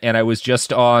 And I was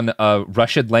just on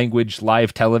Russian language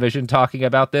live television talking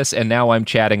about this, and now I'm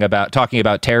talking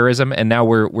about terrorism, and now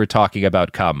we're talking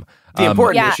about cum. The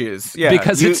important issues. Yeah.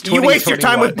 Because you, it's you waste your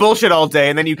time 2021. with bullshit all day,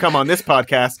 and then you come on this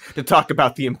podcast to talk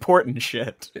about the important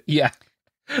shit. Yeah.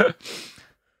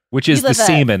 Which is You the live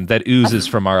semen that oozes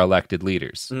from our elected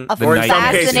leaders. A The night-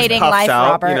 fascinating puffs life,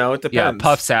 out, Robert. You know, it Yeah, depends.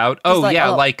 puffs out. Oh like, yeah,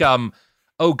 oh. like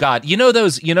oh god, you know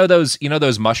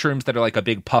those mushrooms that are like a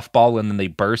big puff ball and then they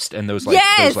burst and those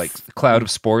cloud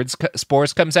of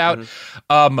spores comes out.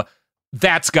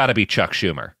 That's got to be Chuck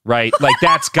Schumer, right? Like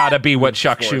that's got to be what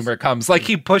Chuck Schumer comes. Like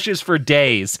he pushes for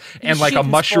days and like a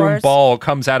shooting mushroom spores. ball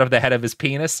comes out of the head of his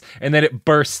penis and then it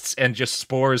bursts and just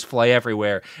spores fly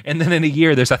everywhere. And then in a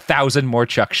year there's 1,000 more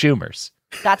Chuck Schumers.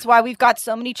 That's why we've got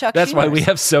so many Chuck That's Schumers. why we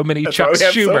have so many That's Chuck why we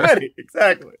have Schumer. so many.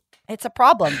 Exactly. It's a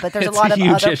problem, but there's It's a lot a of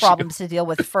huge other issue. problems to deal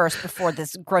with first before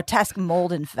this grotesque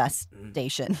mold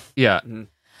infestation. Yeah.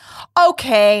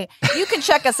 Okay, you can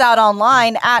check us out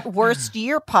online at Worst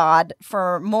Year Pod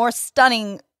for more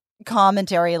stunning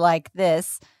commentary like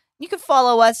this. You can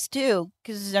follow us too,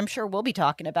 because I'm sure we'll be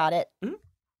talking about it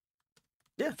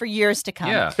for years to come.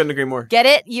 Yeah. Couldn't agree more. Get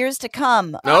it? Years to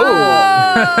come. No.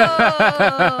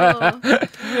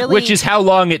 Really? Which is how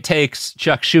long it takes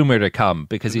Chuck Schumer to come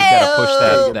because he's got to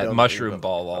push that mushroom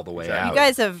ball all the way out. You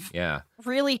guys have Yeah.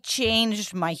 really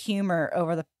changed my humor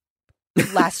over the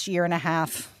last year and a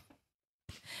half.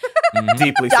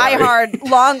 Deeply sorry. Diehard,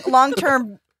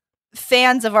 long-term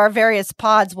fans of our various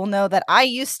pods will know that I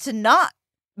used to not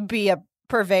be a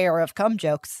purveyor of cum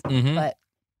jokes, Mhm. but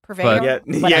purveyor. But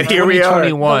whatever. yet here we are.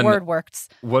 2021, The word works.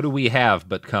 what do we have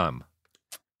but cum?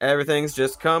 Everything's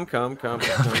just come. You're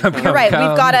right.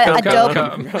 We've got a dope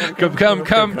Come. A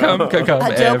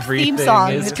dope Everything theme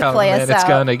song is to cum, play and us it's out.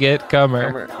 gonna get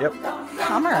cummer. Yep.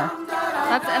 Hummer.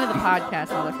 That's the end of the podcast,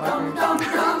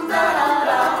 motherfuckers.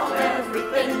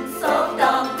 Everything's so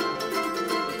dumb.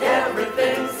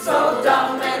 Everything's so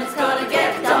dumb, and it's gonna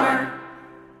get dumber.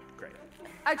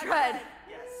 I tried.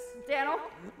 Daniel?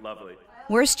 Lovely.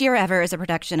 Worst Year Ever is a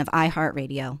production of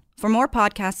iHeartRadio. For more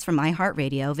podcasts from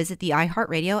iHeartRadio, visit the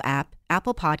iHeartRadio app,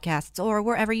 Apple Podcasts, or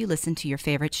wherever you listen to your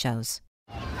favorite shows.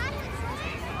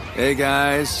 Hey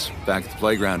guys, back at the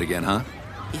playground again, huh?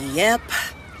 Yep.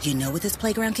 You know what this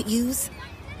playground could use?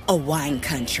 A wine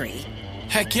country.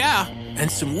 Heck yeah, and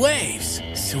some waves,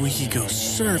 so we could go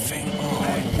surfing.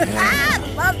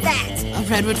 Love that. A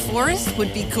redwood forest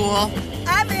would be cool.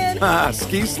 I'm in. Ah,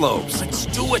 ski slopes. Let's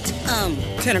do it.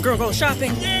 Can a girl go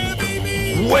shopping? Yeah,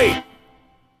 baby. Wait!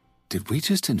 Did we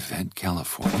just invent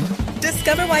California?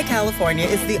 Discover why California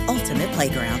is the ultimate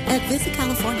playground at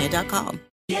visitcalifornia.com.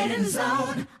 Get in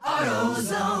zone,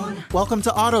 AutoZone. Welcome to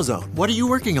AutoZone. What are you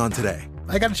working on today?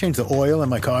 I got to change the oil in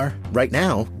my car. Right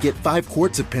now, get 5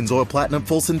 quarts of Pennzoil Platinum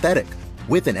Full Synthetic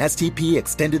with an STP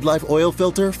Extended Life Oil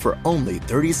Filter for only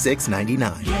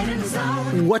 $36.99. Get in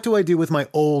zone. What do I do with my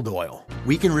old oil?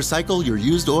 We can recycle your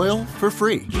used oil for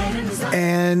free. Get in zone.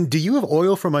 And do you have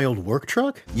oil for my old work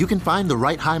truck? You can find the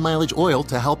right high mileage oil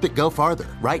to help it go farther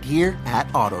right here at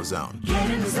AutoZone.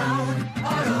 Get in zone,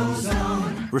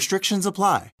 AutoZone. Restrictions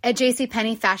apply. At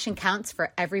JCPenney, fashion counts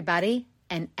for everybody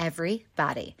and every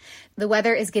body. The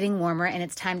weather is getting warmer and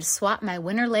it's time to swap my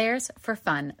winter layers for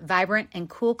fun, vibrant, and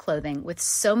cool clothing with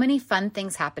so many fun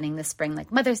things happening this spring,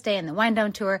 like Mother's Day and the Wind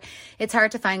Down Tour. It's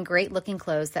hard to find great looking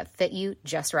clothes that fit you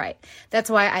just right. That's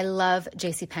why I love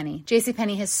JCPenney.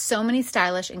 JCPenney has so many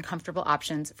stylish and comfortable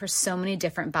options for so many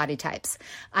different body types.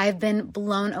 I've been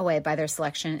blown away by their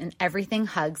selection, and everything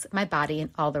hugs my body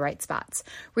in all the right spots.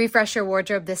 Refresh your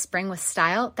wardrobe this spring with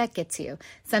style that gets you.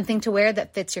 Something to wear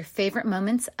that fits your favorite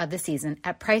moments of the season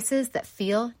at prices that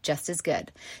feel just as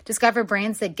good. Discover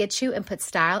brands that get you and put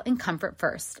style and comfort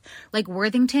first, like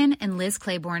Worthington and Liz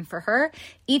Claiborne for her,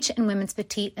 each in women's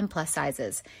petite and plus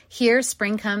sizes. Here,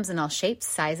 spring comes in all shapes,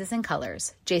 sizes, and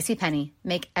colors. JCPenney,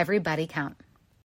 make every body count.